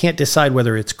 I can't decide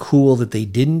whether it's cool that they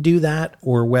didn't do that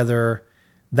or whether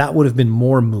that would have been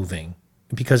more moving,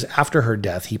 because after her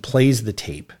death, he plays the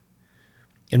tape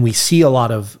and we see a lot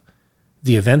of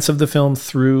the events of the film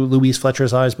through Louise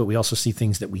Fletcher's eyes, but we also see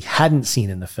things that we hadn't seen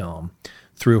in the film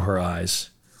through her eyes.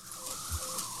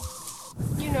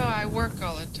 You know I work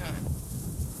all the time,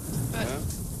 but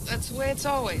that's the way it's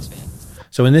always been.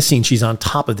 So in this scene, she's on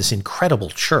top of this incredible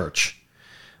church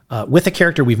with a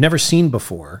character we've never seen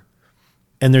before,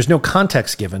 and there's no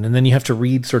context given. And then you have to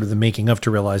read sort of the making of to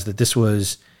realize that this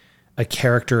was a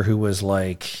character who was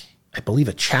like, I believe,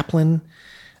 a chaplain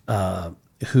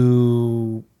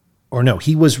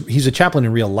he's a chaplain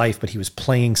in real life, but he was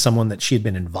playing someone that she had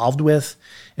been involved with,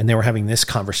 and they were having this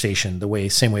conversation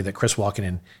same way that Chris Walken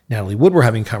and Natalie Wood were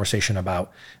having a conversation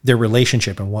about their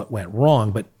relationship and what went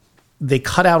wrong, but they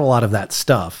cut out a lot of that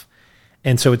stuff.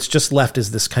 And so it's just left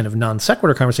as this kind of non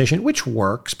sequitur conversation, which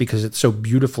works because it's so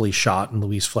beautifully shot, and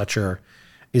Louise Fletcher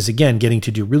is, again, getting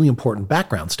to do really important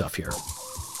background stuff here.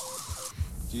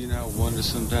 Do you not wonder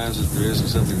sometimes if there isn't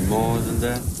something more than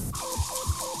that?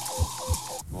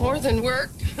 More than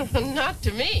work? Not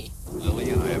to me.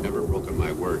 Lillian, I have never broken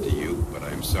my word to you, but I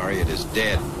am sorry it is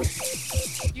dead.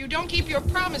 You don't keep your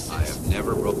promises. I have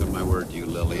never broken my word to you,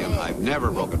 Lillian. I've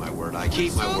never broken my word. I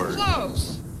keep my word. So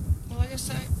close. Well, I guess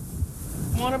I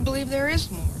want to believe there is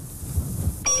more.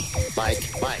 Mike.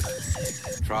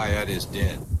 Triad is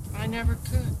dead. I never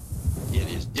could. It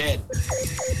is dead.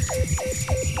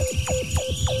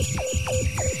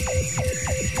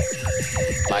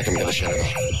 Mike, I'm gonna shut it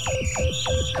off.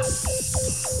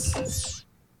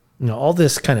 All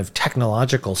this kind of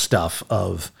technological stuff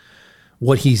of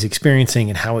what he's experiencing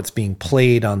and how it's being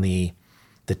played on the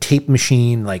tape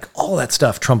machine, like all that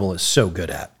stuff Trumbull is so good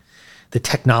at. The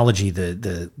technology,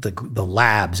 the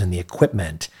labs and the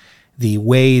equipment, the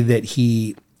way that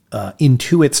he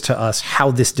intuits to us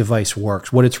how this device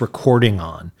works, what it's recording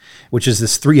on, which is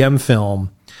this 3M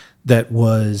film that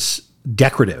was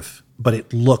decorative, but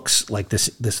it looks like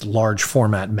this large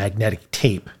format magnetic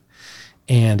tape.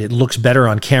 And it looks better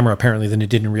on camera, apparently, than it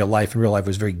did in real life. In real life, it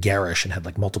was very garish and had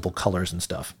like multiple colors and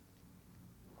stuff.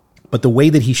 But the way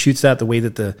that he shoots that, the way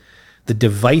that the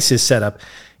device is set up,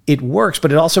 it works,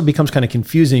 but it also becomes kind of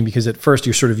confusing because at first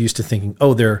you're sort of used to thinking,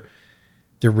 oh, they're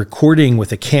recording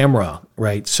with a camera,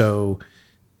 right? So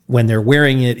when they're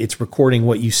wearing it, it's recording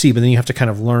what you see, but then you have to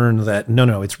kind of learn that,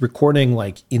 no, it's recording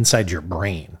like inside your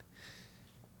brain.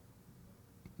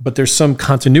 But there's some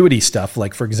continuity stuff,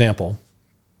 like for example,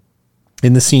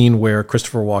 in the scene where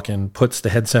Christopher Walken puts the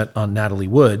headset on Natalie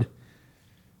Wood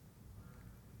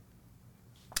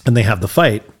and they have the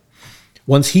fight,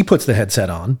 once he puts the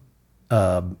headset on,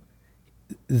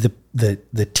 the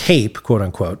tape, quote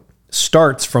unquote,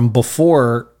 starts from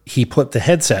before he put the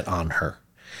headset on her.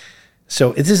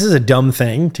 So this is a dumb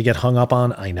thing to get hung up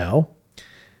on, I know,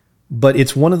 but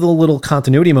it's one of the little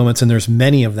continuity moments, and there's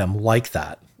many of them like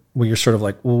that, where you're sort of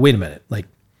like, well, wait a minute, like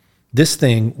this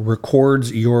thing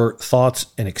records your thoughts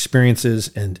and experiences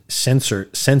and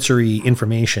sensory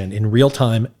information in real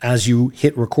time as you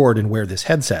hit record and wear this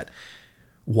headset.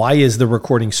 Why is the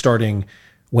recording starting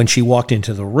when she walked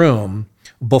into the room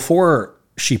before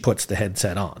she puts the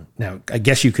headset on? Now, I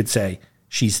guess you could say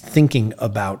she's thinking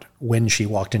about when she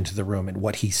walked into the room and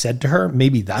what he said to her.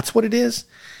 Maybe that's what it is.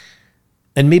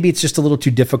 And maybe it's just a little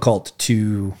too difficult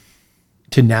to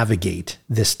navigate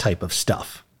this type of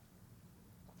stuff.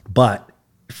 But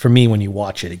for me, when you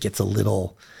watch it, it gets a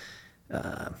little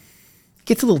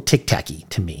tic-tacky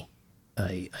to me.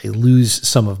 I lose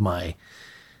some of my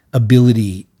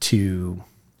ability to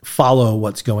follow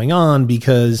what's going on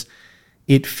because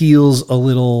it feels a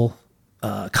little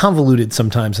convoluted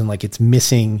sometimes, and like it's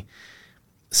missing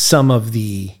some of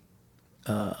the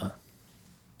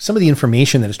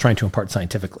information that it's trying to impart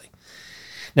scientifically.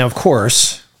 Now, of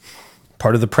course,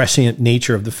 part of the prescient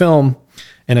nature of the film,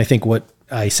 and I think what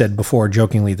I said before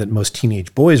jokingly that most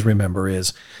teenage boys remember,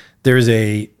 is there's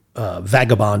a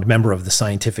vagabond member of the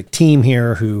scientific team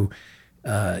here who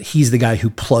he's the guy who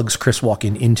plugs Chris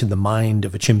Walken into the mind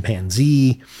of a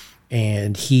chimpanzee,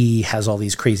 and he has all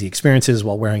these crazy experiences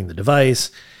while wearing the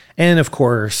device. And of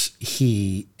course,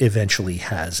 he eventually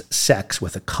has sex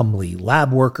with a comely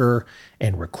lab worker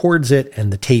and records it,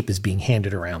 and the tape is being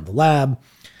handed around the lab.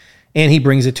 And he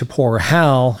brings it to poor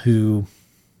Hal, who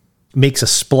makes a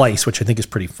splice, which I think is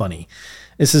pretty funny.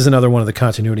 This is another one of the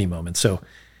continuity moments. So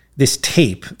this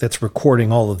tape that's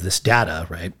recording all of this data,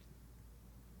 right?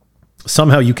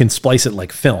 Somehow you can splice it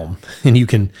like film, and you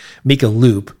can make a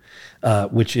loop,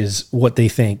 which is what they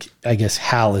think, I guess,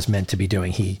 Hal is meant to be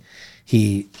doing. He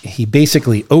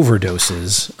basically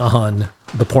overdoses on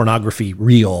the pornography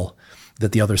reel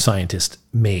that the other scientist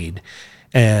made.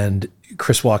 And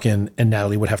Chris Walken and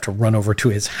Natalie would have to run over to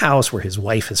his house where his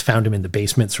wife has found him in the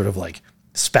basement, sort of like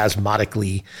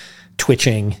spasmodically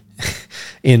twitching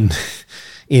in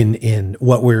in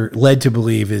what we're led to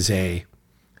believe is a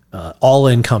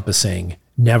all-encompassing,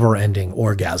 never-ending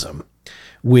orgasm,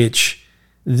 which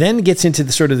then gets into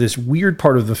the sort of this weird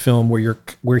part of the film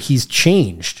where he's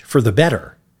changed for the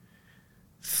better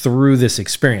through this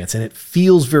experience. And it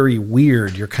feels very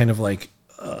weird. You're kind of like,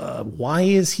 why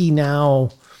is he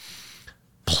now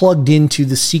plugged into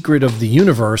the secret of the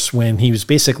universe when he was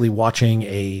basically watching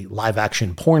a live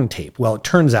action porn tape? Well, it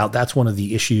turns out that's one of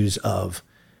the issues of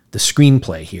the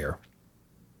screenplay here.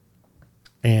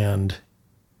 And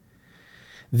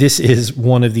this is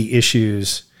one of the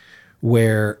issues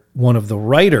where one of the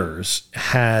writers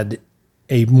had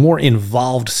a more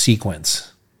involved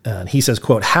sequence. And he says,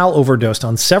 quote, Hal overdosed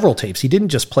on several tapes. He didn't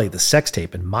just play the sex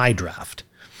tape in my draft.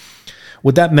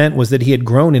 What that meant was that he had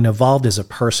grown and evolved as a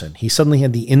person. He suddenly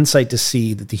had the insight to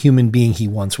see that the human being he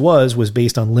once was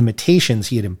based on limitations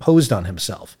he had imposed on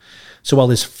himself. So while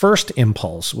his first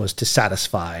impulse was to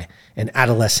satisfy an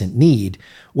adolescent need,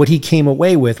 what he came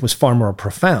away with was far more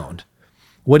profound.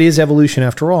 What is evolution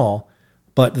after all,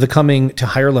 but the coming to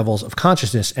higher levels of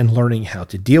consciousness and learning how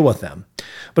to deal with them.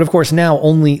 But of course, now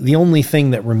the only thing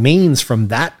that remains from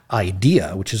that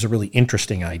idea, which is a really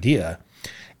interesting idea,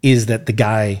 is that the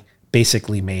guy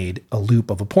basically made a loop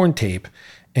of a porn tape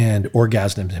and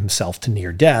orgasmed himself to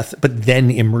near death, but then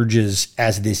emerges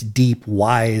as this deep,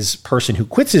 wise person who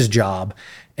quits his job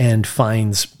and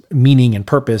finds meaning and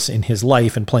purpose in his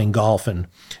life and playing golf and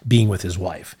being with his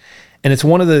wife. And it's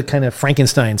one of the kind of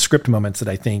Frankenstein script moments that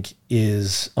I think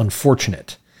is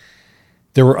unfortunate.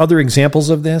 There were other examples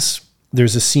of this.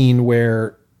 There's a scene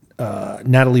where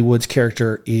Natalie Wood's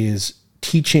character is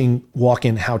teaching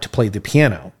Walken how to play the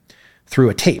piano through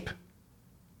a tape.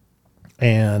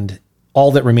 And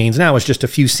all that remains now is just a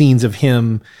few scenes of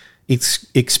him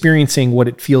experiencing what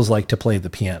it feels like to play the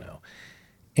piano.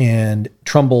 And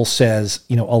Trumbull says,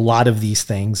 a lot of these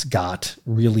things got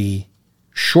really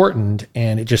shortened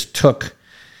and it just took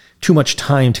too much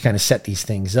time to kind of set these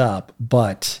things up,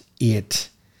 but it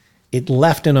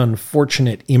left an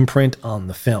unfortunate imprint on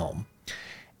the film.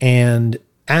 And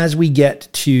as we get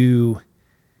to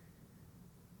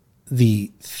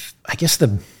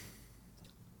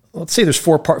let's say there's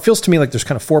 4 parts. It feels to me like there's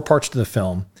kind of 4 parts to the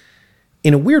film.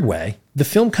 In a weird way, the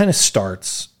film kind of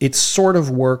starts. It sort of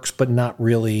works, but not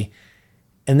really.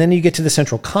 And then you get to the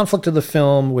central conflict of the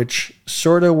film, which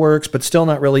sort of works, but still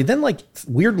not really. Then,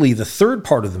 weirdly, the third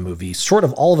part of the movie sort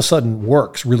of all of a sudden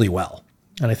works really well.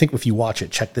 And I think if you watch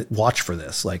it, watch for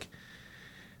this.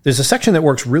 There's a section that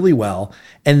works really well.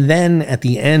 And then at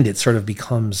the end, it sort of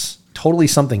becomes totally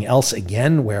something else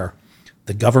again, where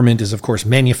the government is, of course,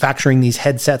 manufacturing these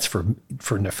headsets for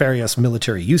nefarious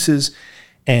military uses,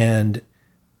 and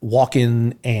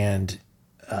Walken and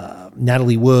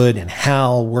Natalie Wood and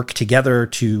Hal work together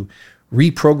to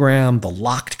reprogram the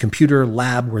locked computer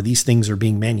lab where these things are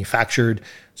being manufactured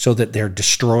so that they're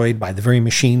destroyed by the very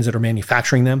machines that are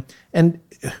manufacturing them. And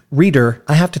reader,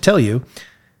 I have to tell you,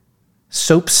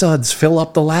 soap suds fill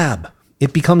up the lab.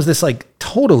 It becomes this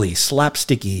totally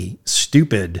slapsticky,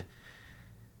 stupid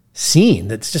scene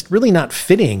that's just really not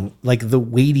fitting the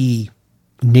weighty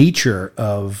nature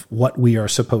of what we are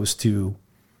supposed to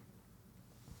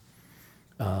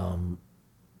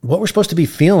what we're supposed to be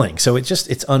feeling. So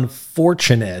it's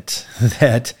unfortunate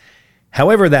that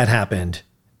however that happened,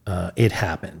 it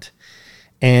happened.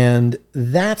 And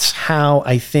that's how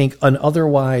I think an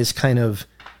otherwise kind of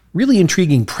really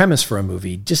intriguing premise for a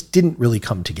movie just didn't really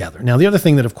come together. Now, the other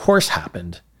thing that of course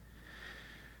happened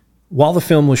while the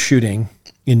film was shooting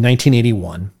in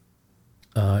 1981,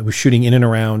 it was shooting in and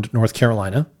around North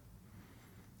Carolina,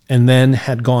 and then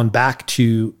had gone back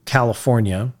to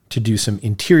California to do some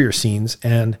interior scenes,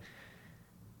 and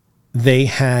they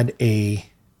had a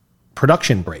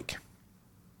production break.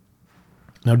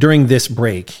 Now, during this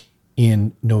break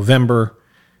in November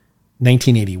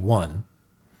 1981,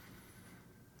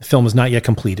 the film is not yet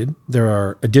completed. There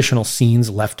are additional scenes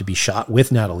left to be shot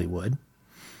with Natalie Wood.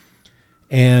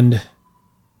 And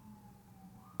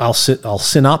I'll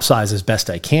synopsize as best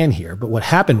I can here, but what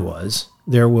happened was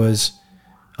there was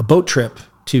a boat trip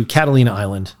to Catalina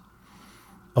Island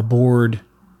aboard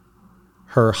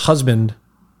her husband,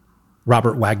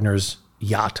 Robert Wagner's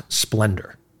yacht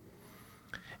Splendor.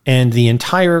 And the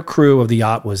entire crew of the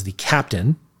yacht was the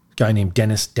captain, a guy named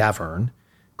Dennis Davern,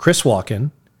 Chris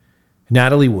Walken,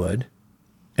 Natalie Wood,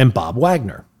 and Bob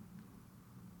Wagner.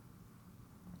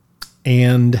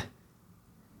 And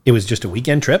it was just a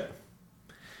weekend trip.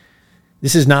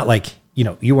 This is not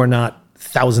you are not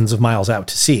thousands of miles out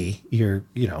to sea. You're,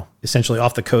 essentially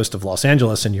off the coast of Los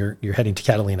Angeles and you're heading to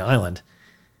Catalina Island.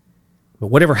 But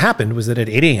whatever happened was that at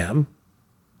 8 a.m.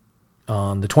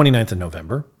 on the 29th of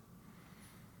November,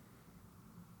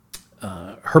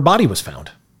 her body was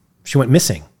found. She went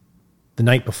missing the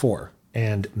night before,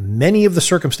 and many of the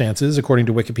circumstances, according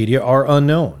to Wikipedia, are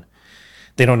unknown.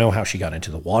 They don't know how she got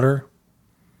into the water.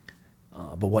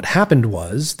 But what happened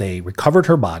was they recovered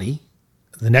her body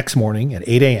the next morning at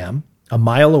 8 a.m., a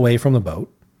mile away from the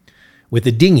boat, with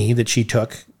a dinghy that she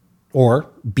took or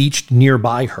beached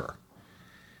nearby her.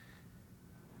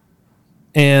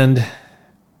 And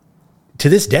to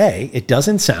this day, it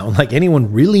doesn't sound like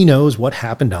anyone really knows what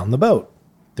happened on the boat.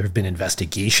 There have been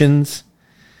investigations.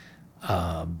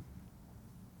 I'll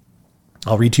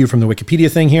read to you from the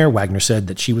Wikipedia thing here. Wagner said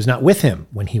that she was not with him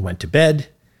when he went to bed.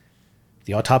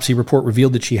 The autopsy report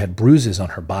revealed that she had bruises on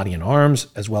her body and arms,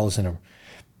 as well as an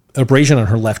abrasion on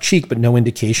her left cheek, but no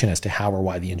indication as to how or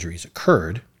why the injuries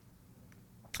occurred.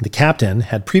 The captain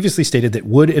had previously stated that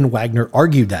Wood and Wagner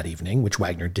argued that evening, which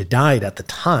Wagner denied at the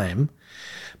time.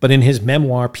 But in his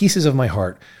memoir, Pieces of My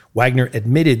Heart, Wagner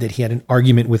admitted that he had an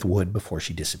argument with Wood before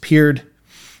she disappeared.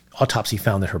 Autopsy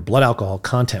found that her blood alcohol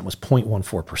content was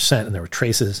 0.14%, and there were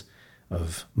traces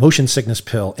of motion sickness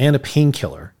pill and a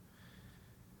painkiller.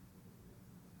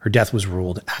 Her death was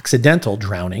ruled accidental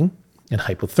drowning and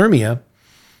hypothermia.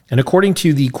 And according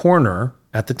to the coroner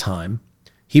at the time,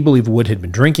 he believed Wood had been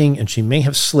drinking and she may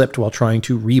have slipped while trying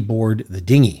to reboard the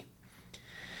dinghy.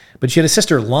 But she had a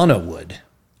sister, Lana Wood,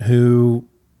 who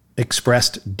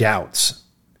expressed doubts.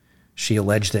 She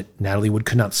alleged that Natalie Wood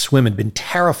could not swim and been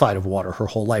terrified of water her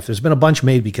whole life. There's been a bunch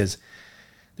made because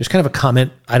there's kind of a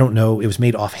comment, I don't know, it was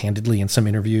made offhandedly in some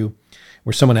interview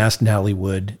where someone asked Natalie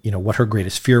Wood, what her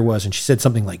greatest fear was. And she said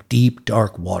something like deep,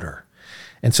 dark water.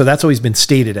 And so that's always been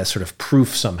stated as sort of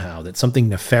proof somehow that something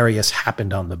nefarious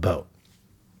happened on the boat.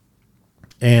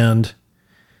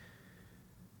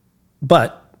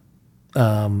 But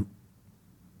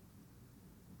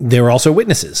there were also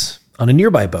witnesses on a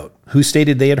nearby boat who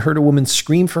stated they had heard a woman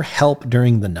scream for help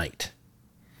during the night.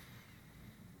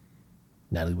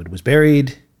 Natalie Wood was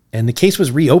buried, and the case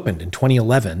was reopened in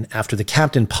 2011 after the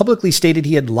captain publicly stated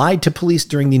he had lied to police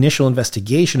during the initial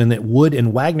investigation and that Wood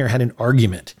and Wagner had an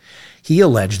argument. He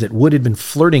alleged that Wood had been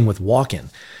flirting with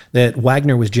Walken, that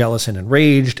Wagner was jealous and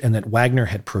enraged, and that Wagner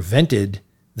had prevented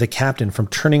the captain from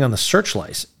turning on the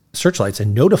searchlights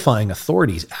and notifying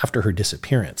authorities after her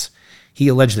disappearance. He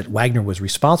alleged that Wagner was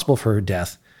responsible for her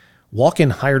death.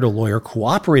 Walken hired a lawyer,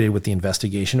 cooperated with the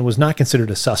investigation, and was not considered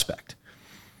a suspect.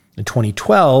 In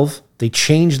 2012, they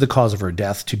changed the cause of her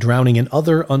death to drowning and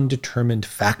other undetermined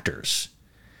factors.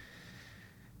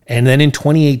 And then in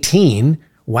 2018,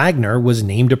 Wagner was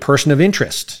named a person of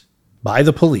interest by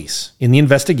the police in the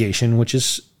investigation, which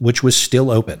was still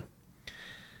open.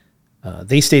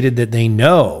 They stated that they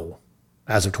know,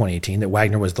 as of 2018, that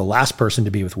Wagner was the last person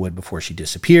to be with Wood before she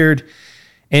disappeared.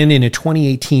 And in a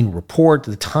 2018 report,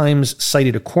 the Times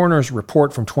cited a coroner's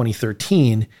report from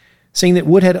 2013 saying that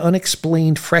Wood had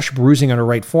unexplained fresh bruising on her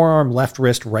right forearm, left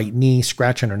wrist, right knee,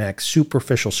 scratch on her neck,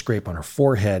 superficial scrape on her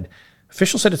forehead.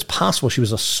 Officials said it's possible she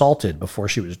was assaulted before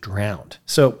she was drowned.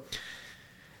 So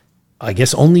I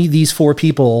guess only these four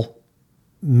people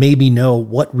maybe know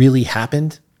what really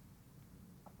happened.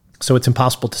 So it's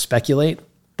impossible to speculate,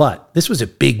 but this was a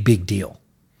big, big deal.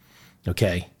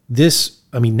 Okay.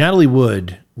 Natalie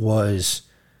Wood was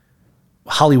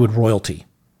Hollywood royalty,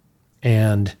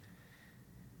 and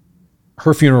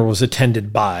her funeral was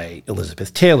attended by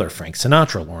Elizabeth Taylor, Frank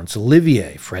Sinatra, Laurence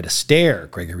Olivier, Fred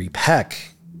Astaire, Gregory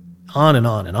Peck, on and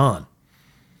on and on.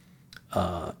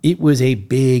 It was a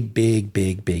big, big,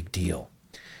 big, big deal.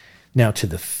 Now, to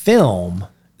the film,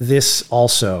 this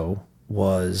also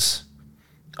was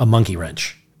a monkey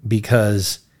wrench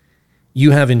because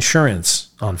you have insurance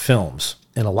on films.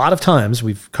 And a lot of times,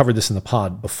 we've covered this in the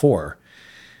pod before,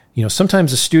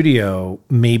 sometimes a studio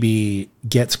maybe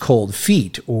gets cold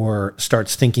feet or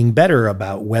starts thinking better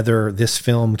about whether this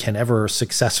film can ever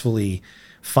successfully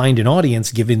find an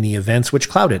audience given the events which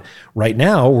cloud it. Right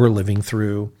now, we're living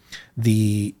through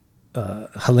the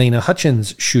Helena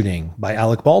Hutchins shooting by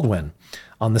Alec Baldwin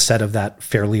on the set of that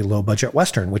fairly low-budget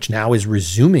Western, which now is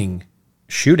resuming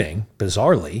shooting,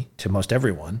 bizarrely, to most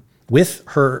everyone, with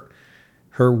her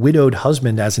widowed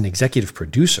husband as an executive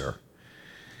producer.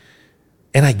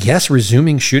 And I guess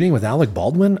resuming shooting with Alec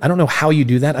Baldwin. I don't know how you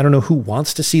do that. I don't know who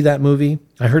wants to see that movie.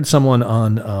 I heard someone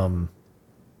on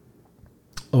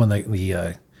the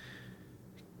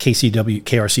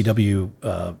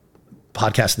KRCW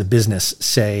podcast, The Business,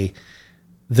 say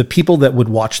the people that would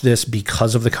watch this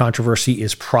because of the controversy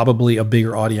is probably a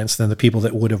bigger audience than the people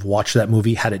that would have watched that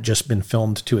movie had it just been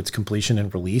filmed to its completion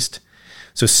and released.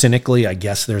 So cynically, I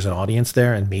guess there's an audience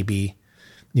there, and maybe,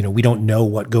 we don't know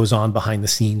what goes on behind the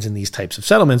scenes in these types of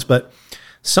settlements, but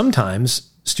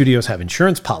sometimes studios have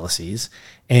insurance policies,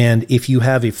 and if you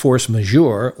have a force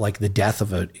majeure, like the death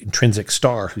of an intrinsic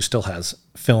star who still has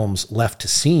films left to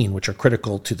scene, which are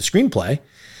critical to the screenplay,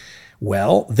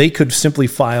 well, they could simply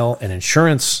file an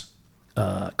insurance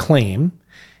claim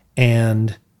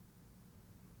and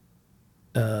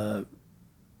get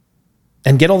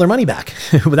all their money back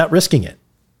without risking it.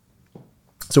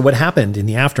 So what happened in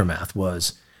the aftermath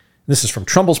was, this is from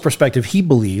Trumbull's perspective, he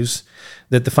believes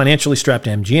that the financially strapped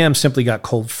MGM simply got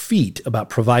cold feet about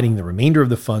providing the remainder of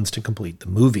the funds to complete the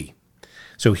movie.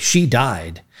 So she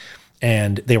died,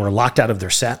 and they were locked out of their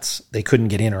sets. They couldn't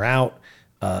get in or out.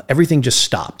 Everything just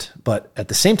stopped. But at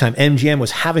the same time, MGM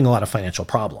was having a lot of financial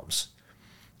problems.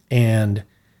 And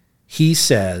he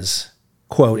says,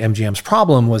 quote, MGM's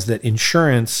problem was that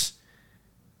insurance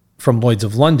from Lloyd's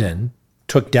of London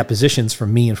took depositions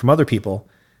from me and from other people,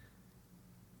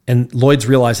 and Lloyd's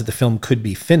realized that the film could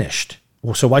be finished.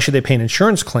 Well, so why should they pay an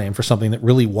insurance claim for something that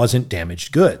really wasn't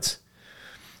damaged goods?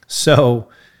 So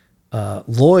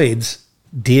Lloyd's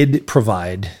did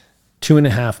provide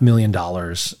 $2.5 million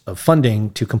of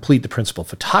funding to complete the principal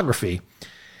photography.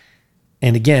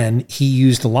 And again, he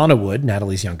used Lana Wood,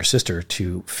 Natalie's younger sister,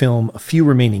 to film a few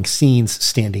remaining scenes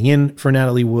standing in for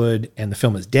Natalie Wood, and the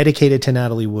film is dedicated to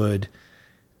Natalie Wood.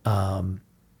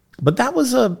 But that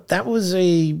was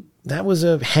a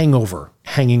hangover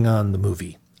hanging on the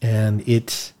movie, and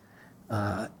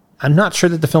I'm not sure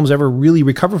that the film's ever really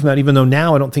recovered from that, even though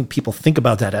now I don't think people think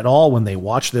about that at all. When they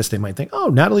watch this, they might think, oh,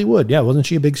 Natalie Wood. Yeah, wasn't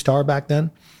she a big star back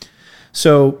then?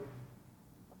 So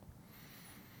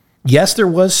yes, there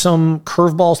was some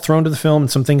curveballs thrown to the film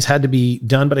and some things had to be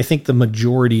done, but I think the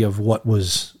majority of what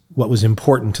was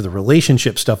important to the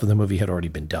relationship stuff of the movie had already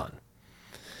been done.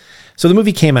 So the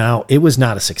movie came out. It was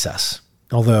not a success,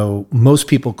 although most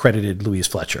people credited Louise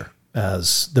Fletcher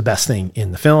as the best thing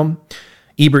in the film.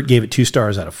 Ebert gave it 2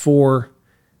 stars out of 4.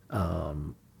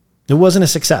 It wasn't a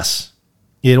success.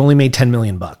 It only made $10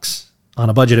 million on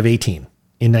a budget of 18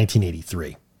 in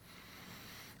 1983.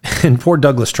 And poor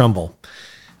Douglas Trumbull,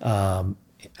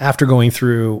 after going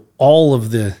through all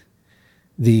of the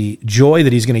joy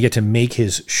that he's going to get to make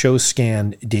his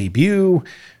ShowScan debut,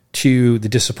 to the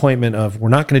disappointment of, we're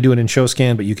not going to do it in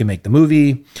ShowScan, but you can make the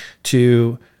movie,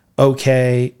 to,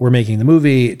 okay, we're making the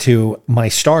movie, to my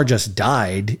star just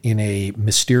died in a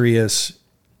mysterious,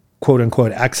 quote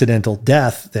unquote, accidental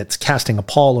death that's casting a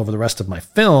pall over the rest of my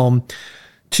film,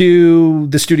 to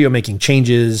the studio making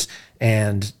changes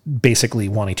and basically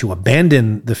wanting to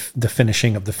abandon the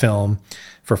finishing of the film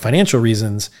for financial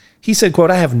reasons. He said,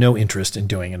 quote, I have no interest in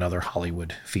doing another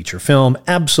Hollywood feature film.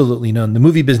 Absolutely none. The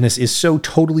movie business is so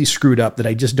totally screwed up that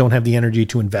I just don't have the energy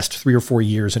to invest 3 or 4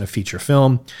 years in a feature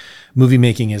film. Movie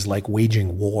making is like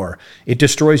waging war. It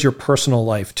destroys your personal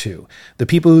life too. The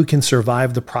people who can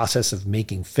survive the process of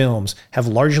making films have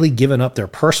largely given up their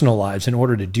personal lives in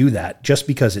order to do that, just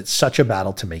because it's such a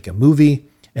battle to make a movie.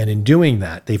 And in doing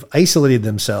that, they've isolated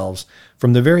themselves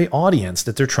from the very audience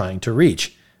that they're trying to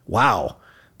reach. Wow.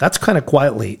 That's kind of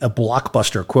quietly a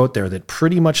blockbuster quote there that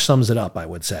pretty much sums it up, I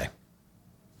would say.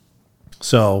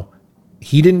 So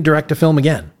he didn't direct a film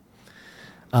again,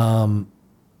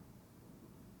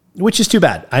 which is too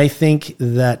bad. I think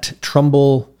that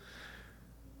Trumbull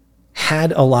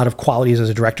had a lot of qualities as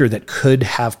a director that could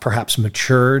have perhaps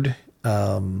matured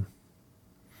had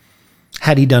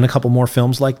he done a couple more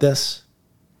films like this.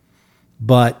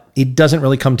 But it doesn't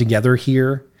really come together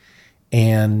here,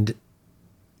 and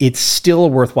it's still a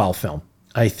worthwhile film.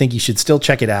 I think you should still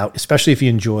check it out, especially if you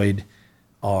enjoyed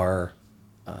our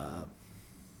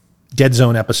Dead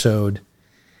Zone episode.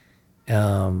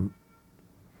 It's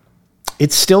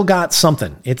still got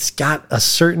something. It's got a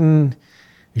certain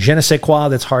je ne sais quoi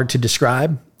that's hard to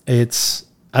describe.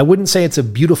 I wouldn't say it's a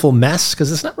beautiful mess,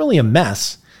 because it's not really a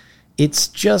mess. It's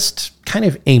just kind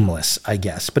of aimless, I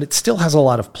guess, but it still has a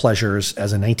lot of pleasures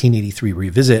as a 1983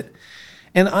 revisit.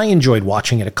 And I enjoyed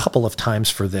watching it a couple of times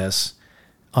for this.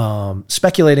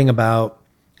 Speculating about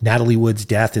Natalie Wood's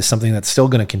death is something that's still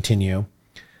going to continue.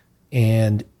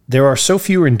 And there are so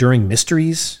few enduring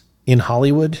mysteries in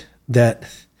Hollywood that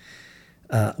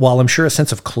while I'm sure a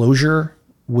sense of closure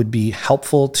would be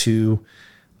helpful to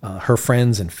her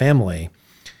friends and family,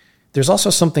 there's also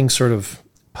something sort of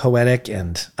poetic,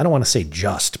 and I don't want to say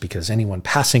just, because anyone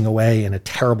passing away in a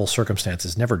terrible circumstance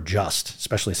is never just,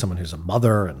 especially someone who's a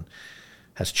mother and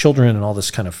has children and all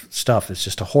this kind of stuff. It's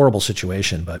just a horrible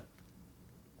situation, but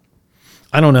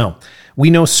I don't know. We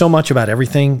know so much about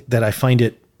everything that I find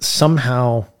it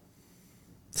somehow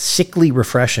sickly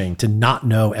refreshing to not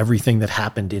know everything that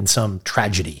happened in some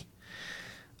tragedy.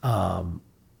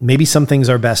 Maybe some things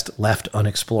are best left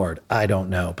unexplored. I don't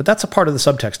know, but that's a part of the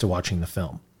subtext to watching the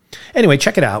film. Anyway,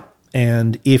 check it out.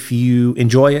 And if you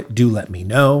enjoy it, do let me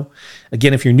know.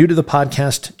 Again, if you're new to the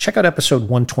podcast, check out episode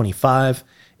 125.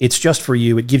 It's just for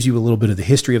you. It gives you a little bit of the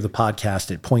history of the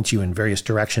podcast. It points you in various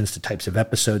directions to types of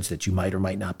episodes that you might or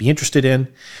might not be interested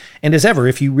in. And as ever,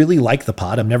 if you really like the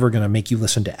pod, I'm never going to make you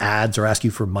listen to ads or ask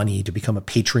you for money to become a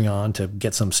Patreon to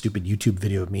get some stupid YouTube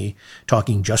video of me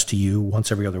talking just to you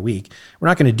once every other week. We're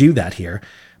not going to do that here.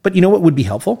 But you know what would be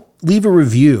helpful? Leave a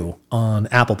review on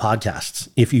Apple Podcasts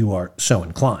if you are so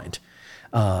inclined.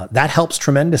 That helps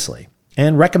tremendously.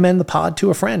 And recommend the pod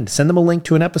to a friend. Send them a link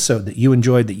to an episode that you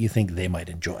enjoyed that you think they might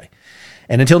enjoy.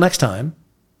 And until next time,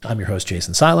 I'm your host,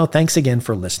 Jason Silo. Thanks again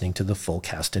for listening to the Full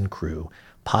Cast and Crew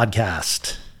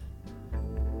podcast.